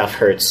stuff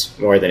hurts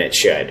more than it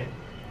should.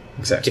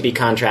 Exactly. To be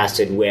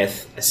contrasted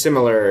with a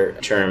similar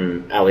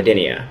term,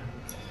 allodynia.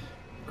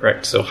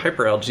 Correct. So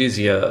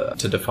hyperalgesia,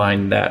 to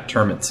define that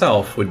term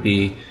itself, would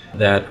be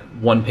that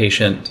one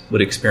patient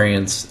would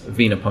experience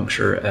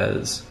venipuncture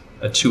as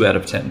a 2 out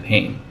of 10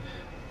 pain.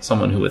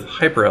 Someone who with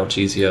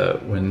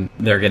hyperalgesia, when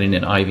they're getting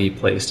an IV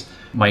placed,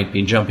 might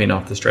be jumping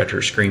off the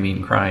stretcher,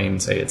 screaming, crying,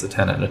 say it's a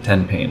 10 out of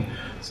 10 pain.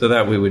 So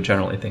that we would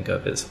generally think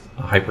of as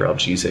a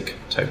hyperalgesic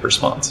type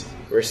response.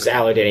 Versus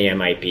allodynia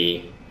might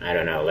be, I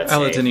don't know, let's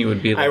allodynia say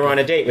would be like I were on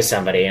a date with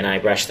somebody and I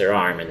brush their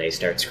arm and they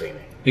start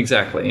screaming.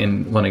 Exactly,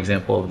 and one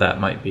example of that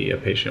might be a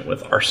patient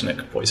with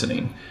arsenic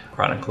poisoning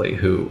chronically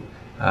who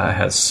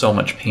has so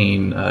much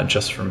pain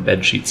just from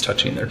bed sheets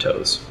touching their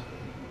toes.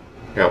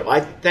 No,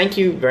 I thank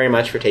you very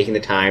much for taking the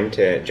time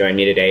to join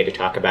me today to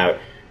talk about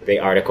the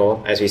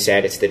article. As we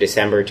said, it's the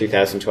December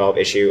 2012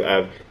 issue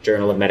of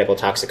Journal of Medical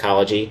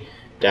Toxicology.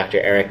 Dr.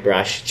 Eric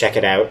Brush, check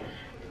it out.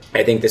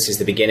 I think this is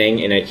the beginning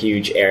in a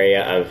huge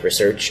area of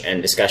research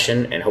and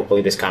discussion, and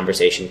hopefully this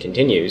conversation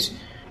continues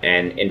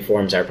and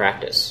informs our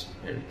practice.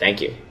 And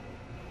thank you.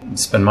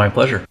 It's been my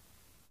pleasure.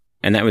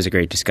 And that was a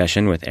great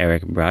discussion with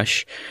Eric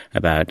Brush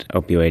about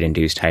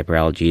opioid-induced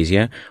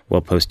hyperalgesia.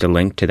 We'll post a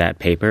link to that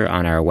paper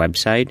on our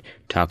website,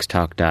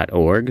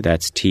 toxtalk.org.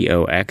 That's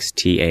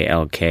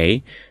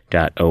TOXTALK.org.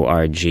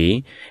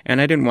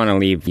 And I didn't want to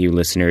leave you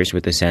listeners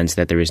with the sense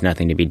that there is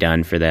nothing to be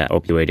done for the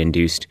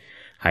opioid-induced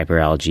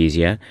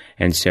hyperalgesia.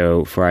 And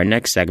so for our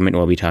next segment,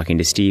 we'll be talking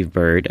to Steve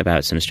Bird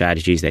about some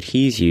strategies that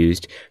he's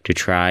used to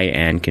try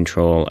and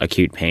control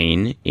acute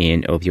pain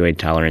in opioid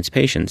tolerance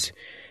patients.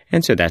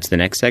 And so that's the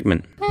next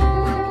segment.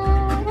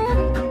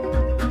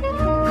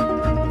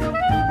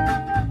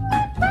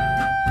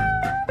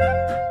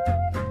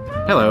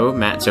 Hello,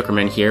 Matt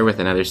Zuckerman here with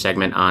another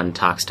segment on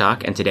Tox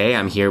Talk, and today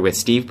I'm here with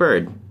Steve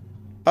Bird.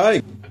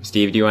 Hi.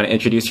 Steve, do you want to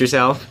introduce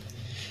yourself?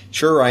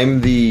 Sure.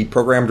 I'm the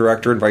Program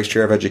Director and Vice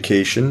Chair of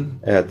Education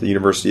at the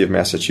University of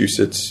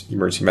Massachusetts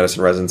Emergency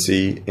Medicine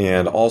Residency,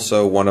 and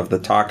also one of the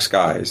Tox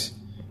guys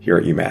here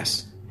at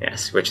UMass.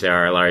 Yes, which there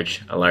are a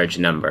large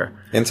number.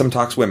 And some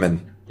Tox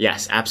women.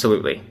 Yes,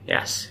 absolutely.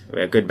 Yes.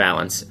 A good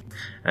balance.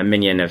 A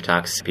minion of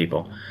Tox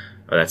people.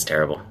 Oh, that's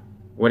terrible.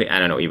 I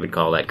don't know what you would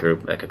call that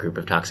group, like a group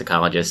of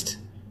toxicologists.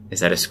 Is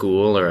that a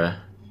school or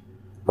a...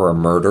 Or a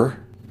murder?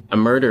 a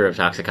murder of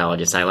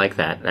toxicologists. I like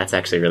that. That's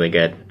actually really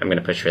good. I'm going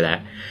to push for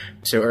that.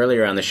 So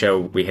earlier on the show,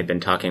 we had been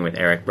talking with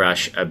Eric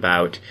Brush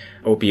about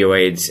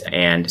opioids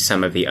and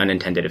some of the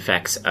unintended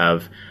effects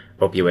of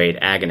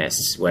opioid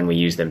agonists when we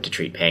use them to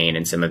treat pain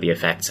and some of the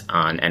effects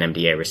on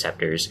NMDA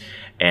receptors.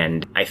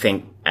 And I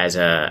think as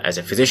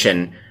a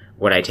physician,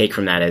 what I take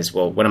from that is,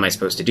 well, what am I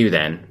supposed to do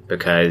then?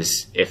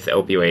 Because if the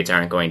opioids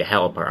aren't going to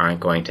help or aren't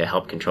going to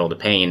help control the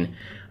pain,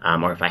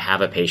 or if I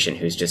have a patient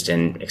who's just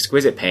in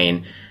exquisite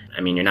pain, I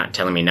mean, you're not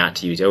telling me not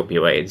to use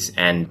opioids.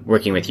 And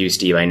working with you,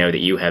 Steve, I know that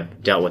you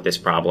have dealt with this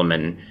problem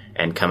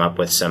and come up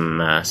with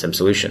some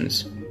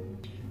solutions.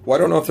 Well,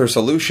 I don't know if there's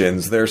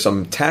solutions. There's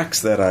some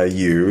tacks that I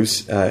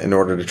use in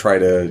order to try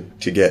to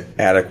get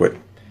adequate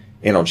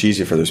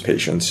analgesia for those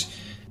patients.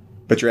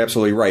 But you're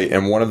absolutely right.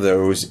 And one of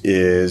those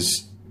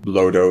is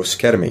low-dose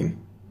ketamine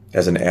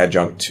as an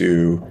adjunct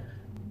to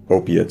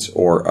opiates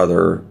or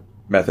other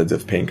methods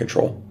of pain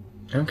control.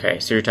 Okay,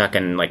 so you're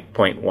talking like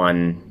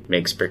 0.1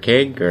 mg per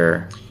kg,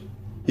 or?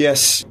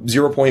 Yes,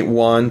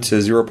 0.1 to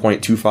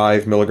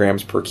 0.25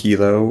 milligrams per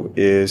kilo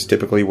is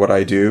typically what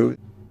I do.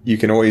 You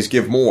can always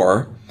give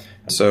more,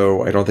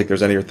 so I don't think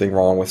there's anything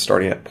wrong with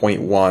starting at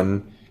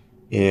 0.1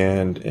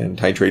 and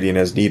titrating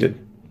as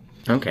needed.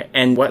 Okay,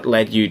 and what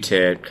led you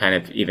to kind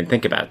of even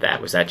think about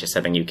that? Was that just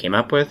something you came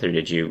up with, or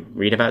did you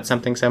read about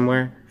something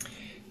somewhere?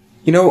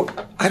 You know,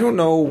 I don't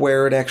know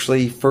where it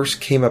actually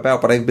first came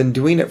about, but I've been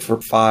doing it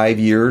for 5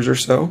 years or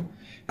so.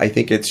 I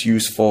think it's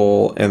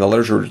useful, and the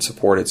literature would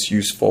support it's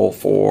useful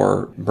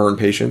for burn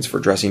patients for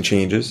dressing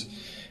changes.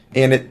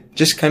 And it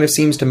just kind of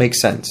seems to make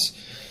sense.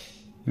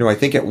 You know, I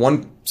think at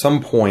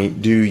some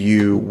point,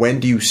 when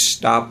do you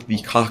stop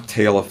the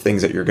cocktail of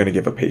things that you're going to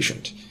give a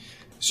patient?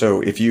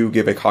 So if you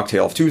give a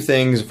cocktail of 2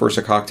 things versus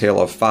a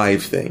cocktail of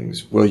 5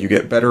 things, will you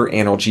get better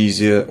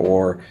analgesia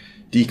or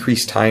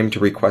decrease time to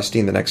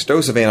requesting the next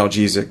dose of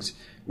analgesics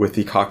with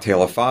the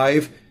cocktail of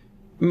 5?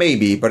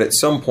 Maybe, but at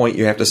some point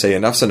you have to say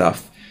enough's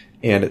enough.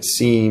 And it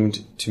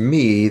seemed to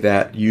me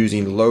that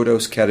using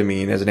low-dose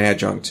ketamine as an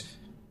adjunct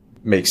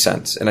makes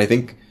sense. And I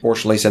think,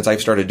 fortunately, since I've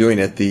started doing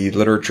it, the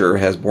literature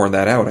has borne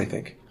that out, I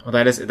think. Well,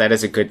 that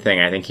is a good thing.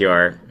 I think you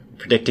are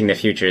predicting the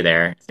future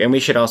there. And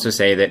we should also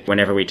say that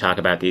whenever we talk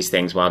about these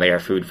things, while they are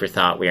food for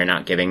thought, we are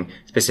not giving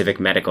specific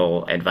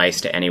medical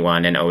advice to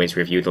anyone, and always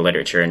review the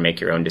literature and make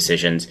your own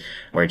decisions.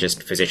 We're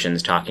just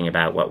physicians talking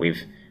about what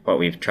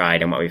we've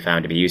tried and what we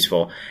found to be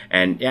useful.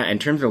 And yeah, in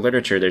terms of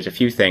literature, there's a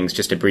few things,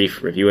 just a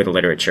brief review of the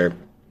literature.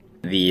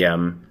 The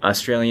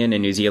Australian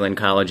and New Zealand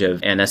College of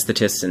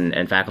Anaesthetists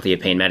and Faculty of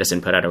Pain Medicine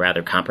put out a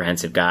rather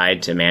comprehensive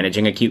guide to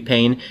managing acute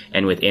pain,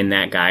 and within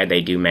that guide they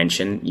do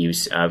mention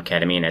use of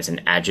ketamine as an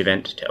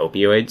adjuvant to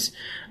opioids.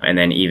 And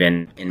then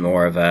even in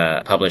more of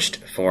a published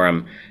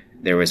forum,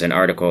 there was an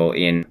article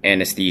in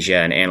Anesthesia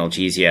and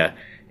Analgesia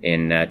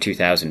in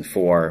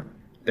 2004.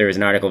 There was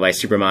an article by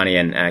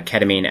Subramanian,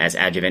 ketamine as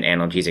adjuvant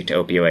analgesic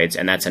to opioids,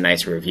 and that's a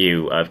nice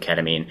review of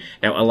ketamine.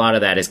 Now, a lot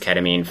of that is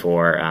ketamine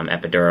for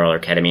epidural or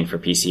ketamine for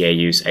PCA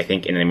use. I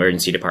think in the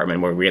emergency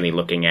department, we're really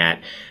looking at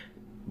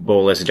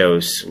bolus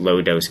dose,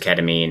 low dose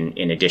ketamine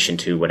in addition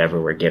to whatever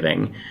we're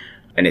giving.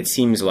 And it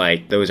seems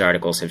like those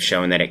articles have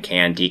shown that it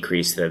can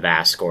decrease the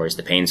VAS scores,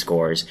 the pain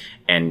scores,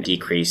 and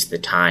decrease the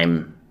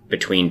time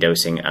between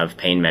dosing of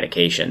pain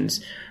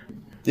medications.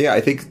 Yeah,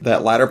 I think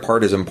that latter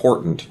part is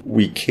important.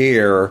 We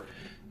care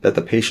that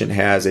the patient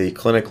has a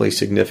clinically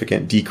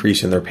significant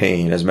decrease in their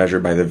pain as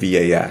measured by the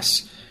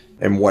VAS.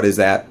 And what is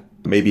that?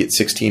 Maybe it's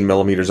 16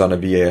 millimeters on a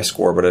VAS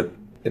score, but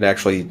it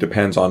actually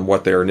depends on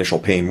what their initial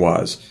pain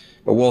was.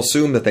 But we'll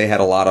assume that they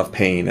had a lot of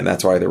pain, and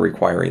that's why they're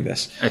requiring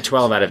this. A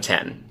 12 out of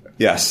 10.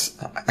 Yes.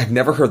 I've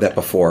never heard that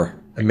before.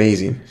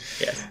 Amazing.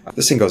 Yes.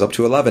 This thing goes up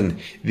to 11.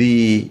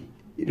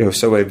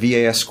 So a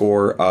VAS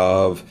score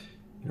of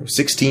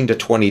 16 to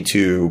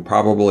 22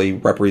 probably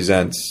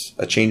represents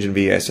a change in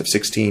VAS of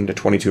 16 to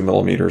 22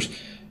 millimeters,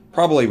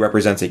 probably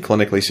represents a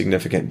clinically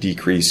significant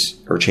decrease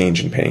or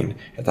change in pain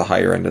at the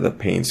higher end of the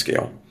pain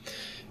scale.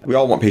 We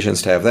all want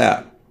patients to have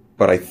that,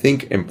 but I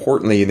think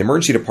importantly in the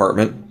emergency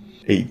department,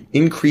 a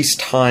increased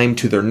time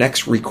to their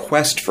next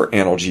request for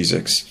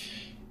analgesics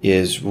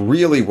is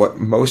really what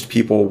most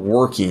people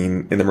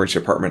working in the emergency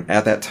department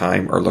at that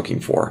time are looking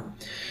for.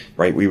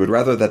 Right? We would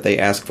rather that they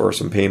ask for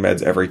some pain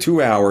meds every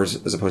 2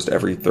 hours as opposed to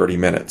every 30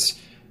 minutes,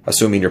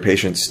 assuming your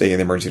patients stay in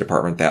the emergency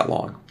department that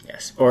long.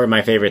 Yes. Or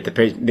my favorite,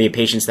 the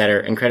patients that are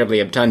incredibly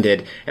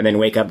obtunded and then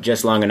wake up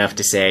just long enough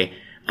to say,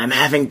 I'm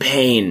having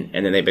pain,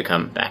 and then they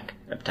become back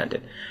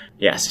obtunded.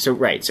 Yes. So,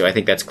 right. So I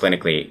think that's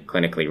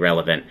clinically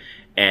relevant.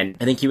 And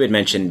I think you had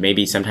mentioned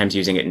maybe sometimes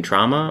using it in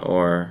trauma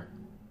or...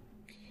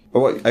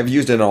 Well, I've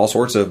used it in all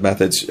sorts of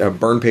methods.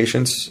 Burn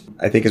patients,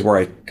 I think, is where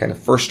I kind of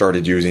first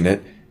started using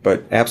it.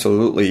 But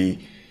absolutely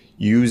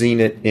using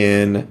it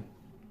in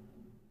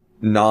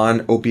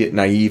non-opiate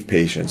naive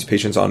patients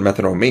on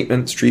methadone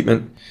maintenance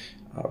treatment,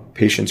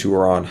 patients who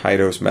are on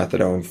high-dose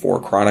methadone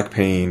for chronic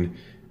pain,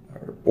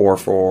 or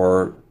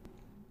for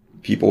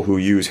people who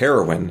use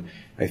heroin.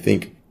 I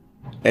think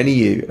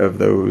any of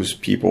those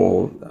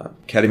people,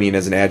 ketamine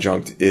as an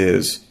adjunct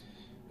is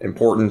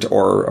important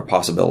or a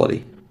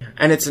possibility.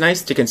 And it's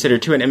nice to consider,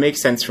 too, and it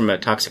makes sense from a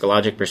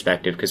toxicologic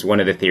perspective, because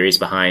one of the theories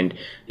behind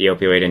the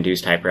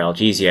opioid-induced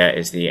hyperalgesia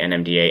is the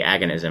NMDA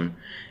agonism.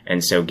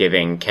 And so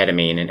giving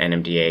ketamine an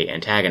NMDA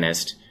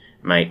antagonist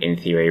might, in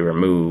theory,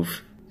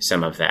 remove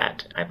some of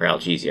that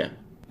hyperalgesia.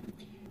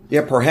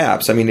 Yeah,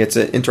 perhaps. I mean, it's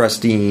an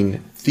interesting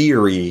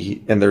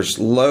theory, and there's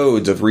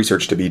loads of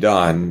research to be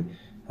done.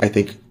 I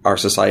think our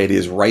society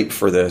is ripe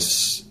for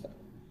this.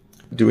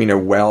 Doing a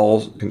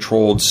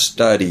well-controlled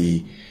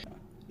study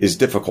is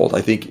difficult.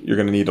 I think you're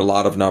going to need a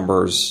lot of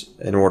numbers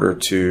in order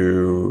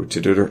to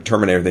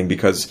determine everything,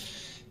 because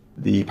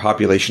the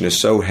population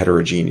is so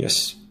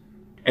heterogeneous.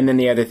 And then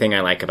the other thing I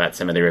like about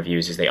some of the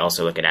reviews is they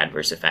also look at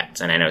adverse effects.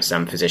 And I know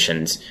some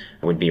physicians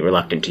would be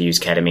reluctant to use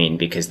ketamine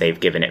because they've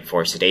given it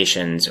for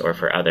sedations or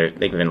for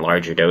they've given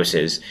larger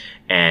doses.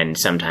 And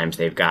sometimes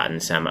they've gotten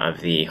some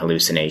of the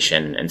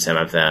hallucination and some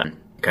of the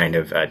kind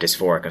of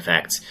dysphoric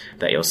effects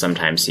that you'll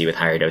sometimes see with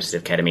higher doses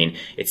of ketamine.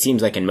 It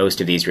seems like in most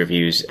of these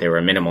reviews, there were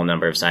a minimal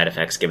number of side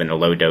effects given the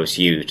low dose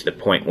used, the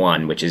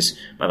 0.1, which is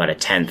about a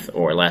tenth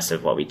or less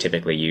of what we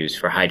typically use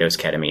for high dose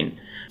ketamine.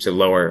 So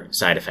lower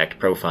side effect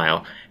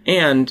profile,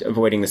 and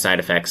avoiding the side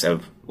effects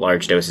of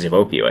large doses of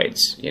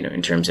opioids,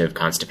 in terms of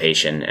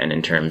constipation and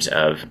in terms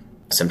of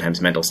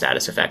sometimes mental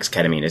status effects.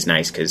 Ketamine is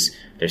nice because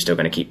they're still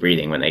going to keep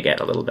breathing when they get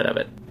a little bit of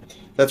it.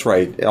 That's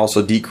right. It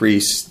also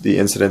decrease the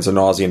incidence of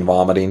nausea and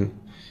vomiting.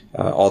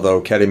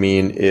 Although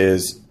ketamine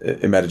is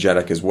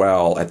emetogenic as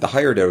well, at the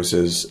higher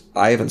doses,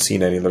 I haven't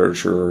seen any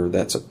literature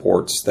that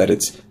supports that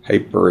it's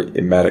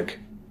hyperemetic.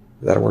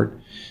 Is that a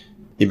word?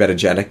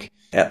 Emetogenic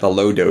at the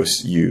low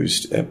dose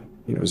used at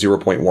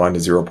 0.1 to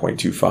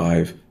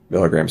 0.25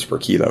 milligrams per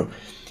kilo.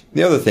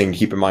 The other thing to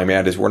keep in mind,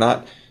 Matt, is we're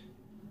not,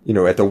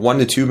 at the 1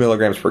 to 2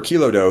 milligrams per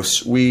kilo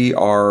dose, we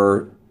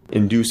are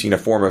inducing a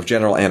form of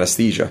general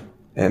anesthesia.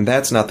 And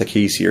that's not the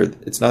case here.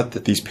 It's not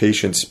that these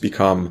patients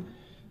become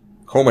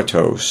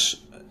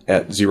comatose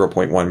at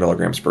 0.1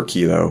 milligrams per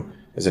kilo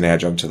as an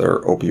adjunct to their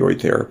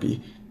opioid therapy.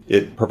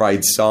 It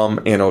provides some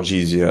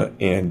analgesia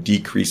and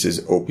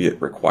decreases opiate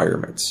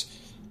requirements,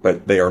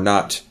 but they are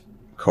not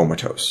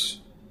comatose.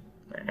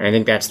 And I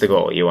think that's the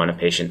goal. You want a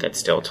patient that's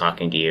still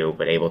talking to you,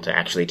 but able to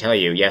actually tell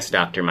you, yes,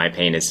 doctor, my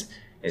pain is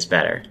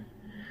better.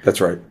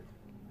 That's right.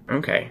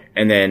 Okay.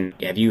 And then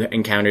have you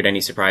encountered any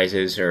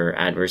surprises or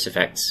adverse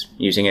effects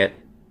using it?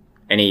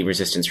 Any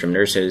resistance from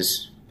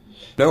nurses?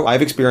 No,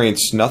 I've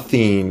experienced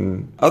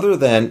nothing other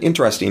than,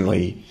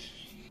 interestingly,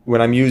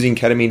 when I'm using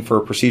ketamine for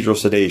procedural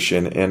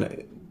sedation,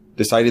 and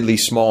decidedly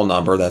small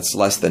number, that's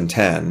less than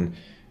 10,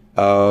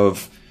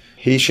 of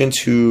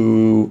patients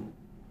who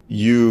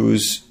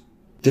use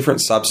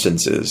different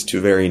substances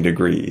to varying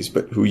degrees,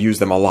 but who use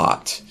them a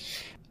lot.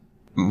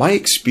 My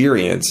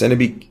experience, and I'd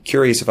be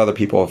curious if other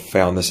people have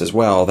found this as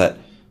well, that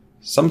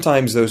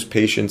sometimes those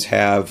patients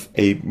have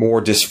a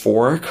more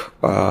dysphoric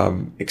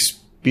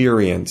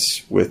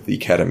experience with the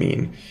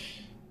ketamine,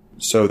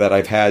 so that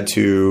I've had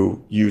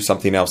to use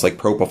something else like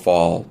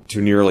propofol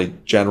to nearly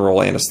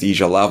general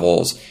anesthesia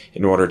levels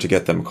in order to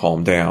get them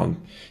calmed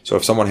down. So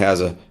if someone has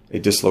a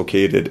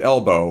dislocated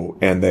elbow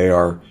and they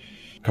are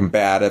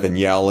combative and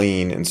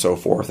yelling and so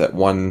forth at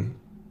 1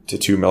 to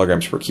 2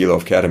 milligrams per kilo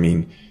of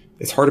ketamine,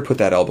 it's hard to put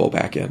that elbow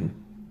back in.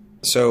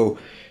 So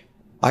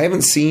I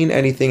haven't seen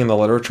anything in the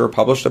literature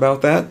published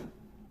about that,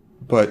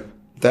 but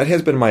that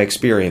has been my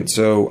experience.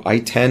 So I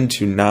tend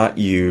to not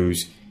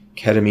use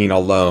ketamine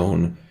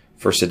alone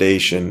for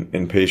sedation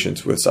in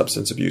patients with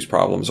substance abuse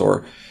problems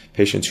or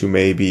patients who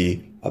may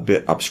be a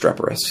bit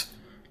obstreperous.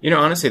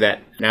 Honestly,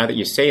 that now that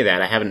you say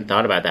that, I haven't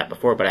thought about that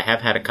before, but I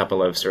have had a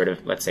couple of sort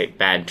of, let's say,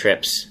 bad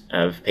trips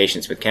of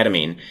patients with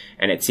ketamine,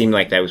 and it seemed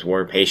like those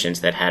were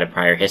patients that had a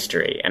prior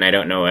history. And I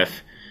don't know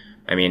if,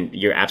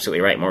 you're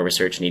absolutely right, more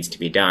research needs to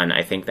be done.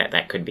 I think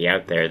that could be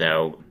out there,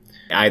 though.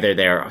 Either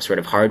they're sort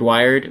of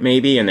hardwired,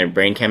 maybe, and their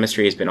brain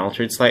chemistry has been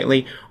altered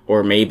slightly,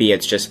 or maybe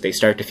it's just they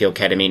start to feel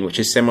ketamine, which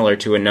is similar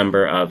to a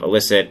number of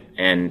illicit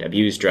and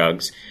abused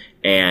drugs,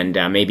 and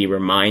maybe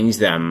reminds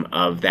them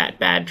of that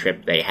bad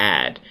trip they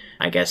had.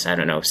 I guess, I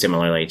don't know,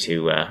 similarly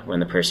to when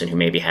the person who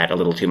maybe had a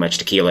little too much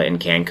tequila in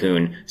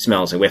Cancun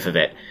smells a whiff of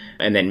it,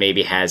 and then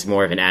maybe has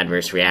more of an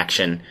adverse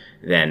reaction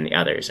than the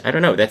others. I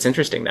don't know. That's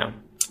interesting, though.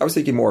 I was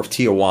thinking more of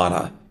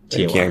Tijuana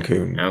than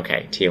Cancun.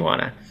 Okay,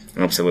 Tijuana.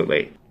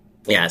 Absolutely.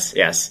 Yes.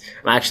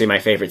 Well, actually, my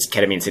favorite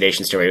ketamine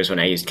sedation story was when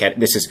I used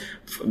this is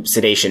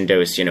sedation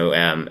dose,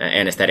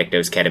 anesthetic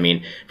dose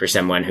ketamine for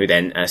someone who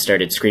then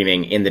started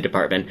screaming in the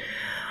department,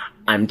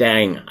 "I'm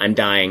dying, I'm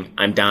dying,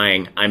 I'm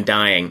dying, I'm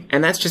dying."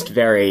 And that's just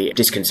very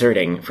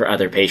disconcerting for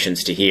other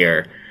patients to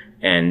hear.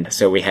 And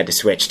so we had to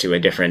switch to a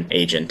different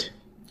agent.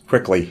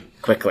 Quickly,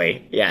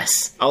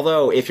 yes.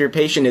 Although if your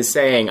patient is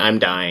saying, "I'm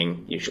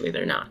dying," usually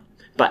they're not.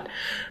 But,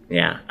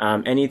 yeah.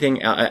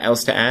 Anything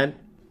else to add?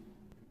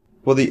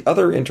 Well, the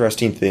other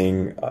interesting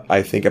thing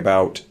I think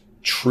about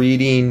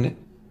treating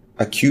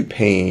acute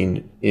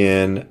pain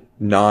in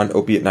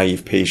non-opiate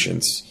naive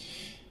patients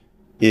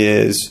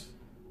is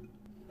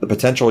the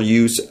potential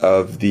use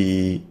of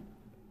the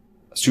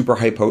super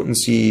high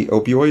potency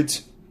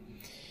opioids.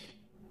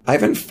 I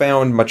haven't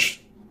found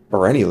much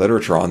or any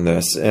literature on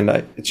this, and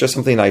it's just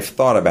something I've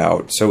thought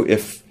about. So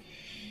if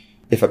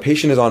a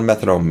patient is on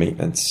methadone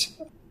maintenance,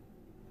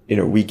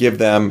 we give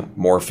them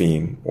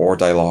morphine or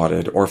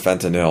Dilaudid or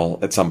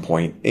fentanyl at some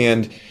point,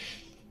 and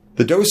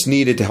the dose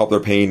needed to help their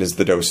pain is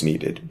the dose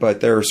needed. But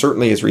there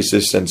certainly is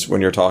resistance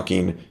when you're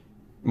talking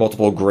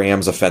multiple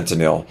grams of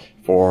fentanyl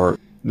for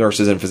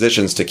nurses and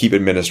physicians to keep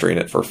administering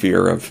it for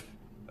fear of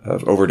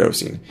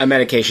overdosing. A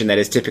medication that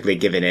is typically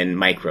given in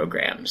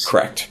micrograms.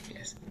 Correct.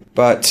 Yes.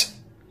 But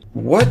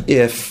what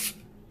if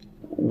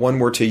one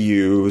were to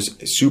use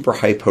super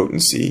high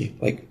potency,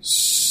 like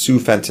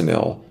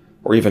sufentanil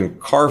or even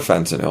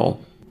carfentanil,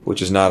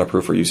 which is not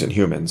approved for use in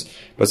humans,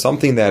 but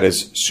something that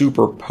is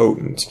super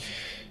potent?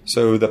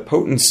 So the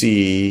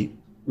potency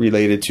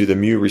related to the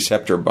mu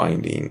receptor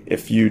binding,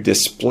 if you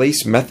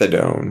displace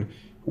methadone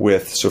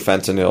with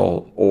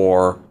sufentanil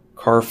or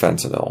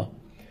carfentanil,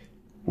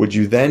 would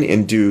you then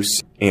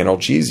induce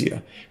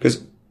analgesia?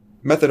 Because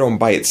methadone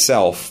by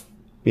itself,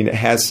 it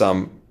has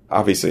some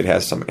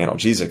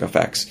analgesic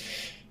effects,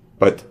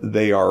 but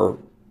they are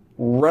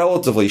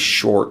relatively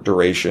short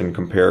duration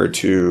compared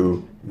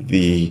to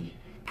the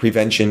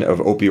prevention of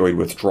opioid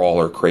withdrawal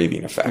or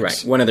craving effects.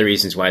 Right. One of the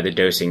reasons why the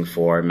dosing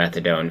for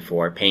methadone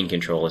for pain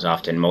control is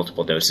often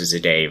multiple doses a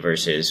day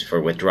versus for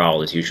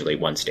withdrawal is usually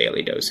once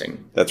daily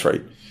dosing. That's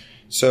right.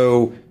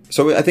 So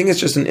I think it's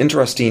just an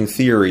interesting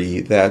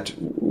theory that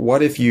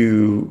what if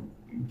you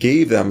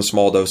gave them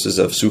small doses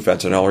of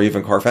sufentanil or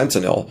even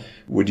carfentanil?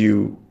 Would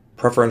you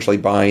preferentially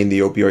bind the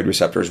opioid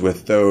receptors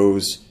with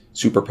those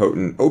super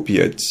potent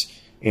opiates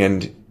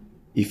and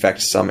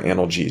effect some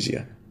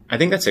analgesia? I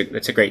think that's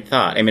a great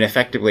thought.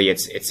 Effectively,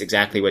 it's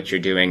exactly what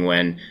you're doing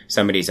when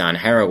somebody's on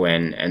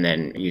heroin and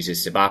then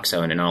uses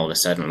Suboxone and all of a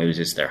sudden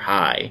loses their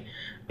high.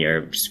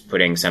 You're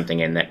putting something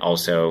in that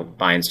also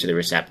binds to the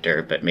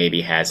receptor, but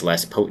maybe has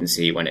less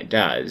potency when it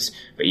does.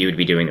 But you would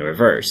be doing the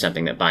reverse,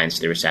 something that binds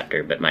to the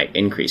receptor but might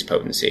increase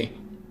potency.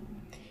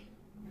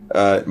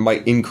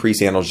 Might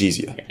increase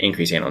analgesia.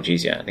 Increase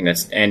analgesia. I think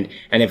that's and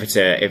if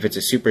it's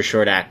a super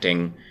short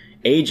acting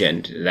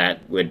agent,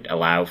 that would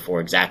allow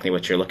for exactly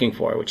what you're looking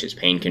for, which is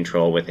pain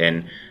control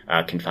within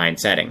a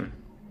confined setting.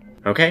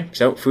 Okay,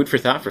 so food for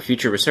thought for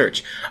future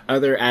research.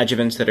 Other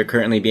adjuvants that are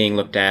currently being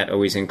looked at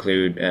always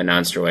include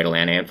non-steroidal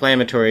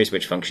anti-inflammatories,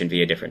 which function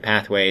via different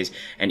pathways,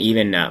 and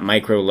even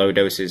low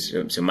doses,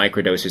 so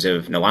microdoses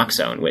of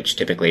naloxone, which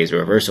typically is a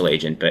reversal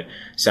agent, but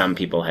some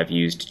people have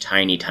used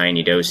tiny,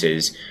 tiny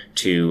doses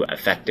to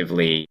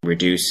effectively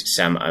reduce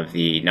some of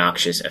the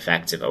noxious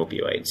effects of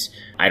opioids.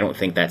 I don't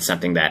think that's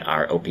something that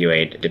our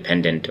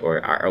opioid-dependent or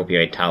our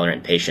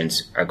opioid-tolerant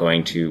patients are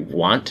going to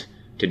want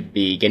to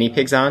be guinea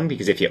pigs on,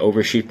 because if you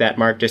overshoot that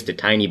mark just a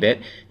tiny bit,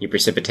 you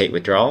precipitate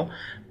withdrawal,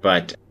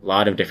 but a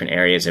lot of different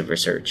areas of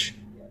research.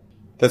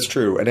 That's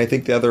true. And I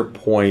think the other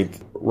point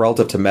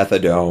relative to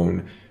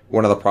methadone,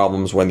 one of the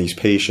problems when these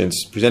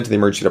patients present to the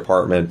emergency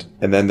department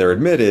and then they're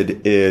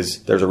admitted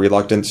is there's a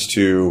reluctance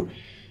to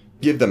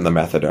give them the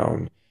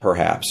methadone,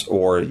 perhaps,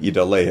 or you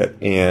delay it.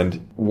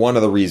 And one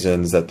of the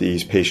reasons that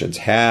these patients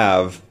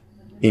have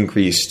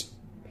increased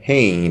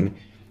pain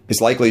is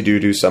likely due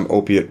to some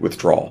opiate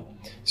withdrawal.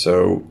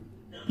 So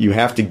you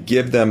have to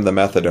give them the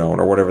methadone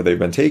or whatever they've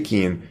been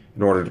taking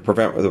in order to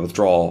prevent the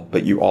withdrawal,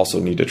 but you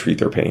also need to treat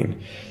their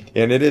pain.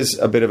 And it is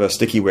a bit of a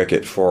sticky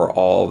wicket for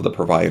all of the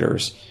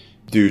providers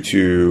due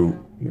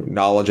to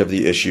knowledge of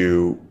the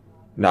issue,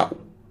 not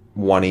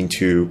wanting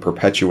to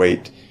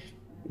perpetuate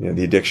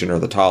the addiction or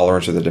the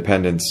tolerance or the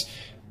dependence,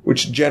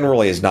 which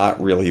generally is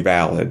not really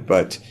valid.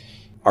 But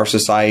our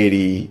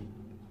society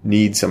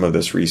needs some of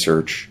this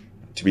research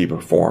to be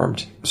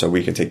performed so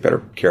we can take better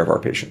care of our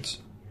patients.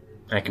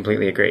 I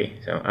completely agree.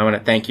 So I want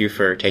to thank you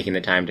for taking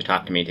the time to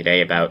talk to me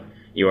today about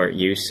your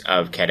use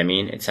of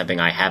ketamine. It's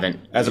something I haven't...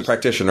 As a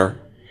practitioner.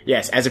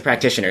 Yes, as a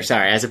practitioner.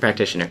 Sorry, as a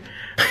practitioner.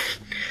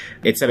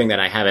 It's something that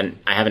I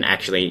haven't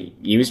actually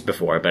used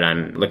before, but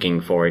I'm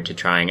looking forward to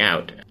trying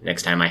out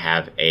next time I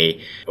have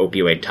a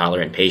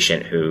opioid-tolerant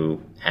patient who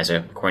has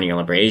a corneal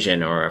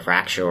abrasion or a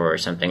fracture or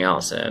something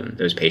else.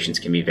 Those patients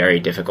can be very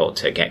difficult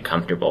to get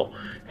comfortable,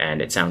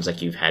 and it sounds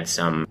like you've had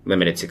some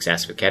limited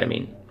success with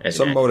ketamine.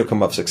 Some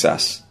modicum of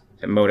success.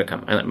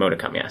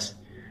 Modicum, yes.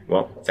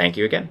 Well, thank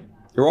you again.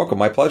 You're welcome.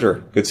 My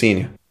pleasure. Good seeing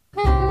you.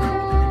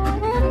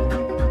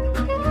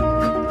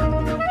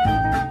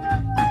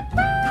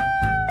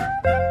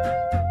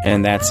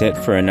 And that's it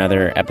for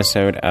another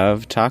episode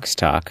of Tox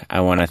Talk. I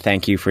want to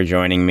thank you for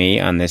joining me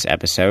on this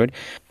episode.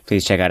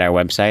 Please check out our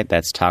website.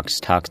 That's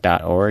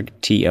toxtalk.org,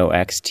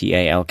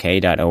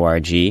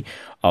 toxtalk.org.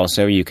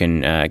 Also, you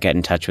can get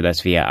in touch with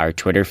us via our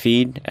Twitter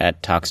feed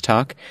at Tox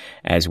Talk,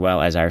 as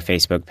well as our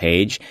Facebook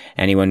page.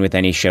 Anyone with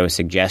any show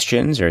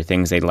suggestions or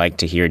things they'd like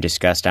to hear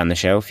discussed on the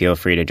show, feel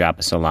free to drop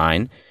us a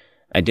line.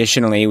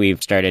 Additionally,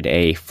 we've started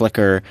a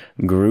Flickr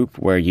group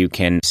where you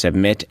can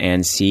submit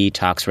and see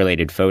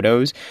tox-related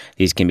photos.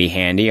 These can be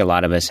handy. A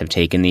lot of us have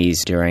taken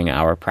these during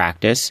our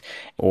practice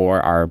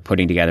or are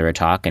putting together a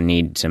talk and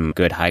need some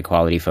good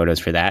high-quality photos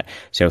for that.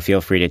 So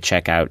feel free to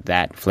check out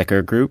that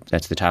Flickr group.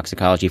 That's the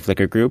Toxicology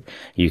Flickr group.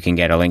 You can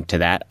get a link to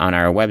that on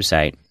our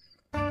website.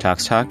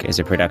 Tox Talk is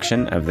a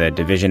production of the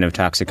Division of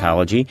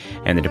Toxicology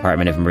and the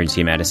Department of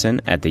Emergency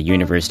Medicine at the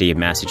University of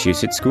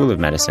Massachusetts School of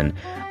Medicine.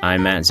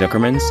 I'm Matt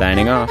Zuckerman,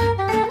 signing off.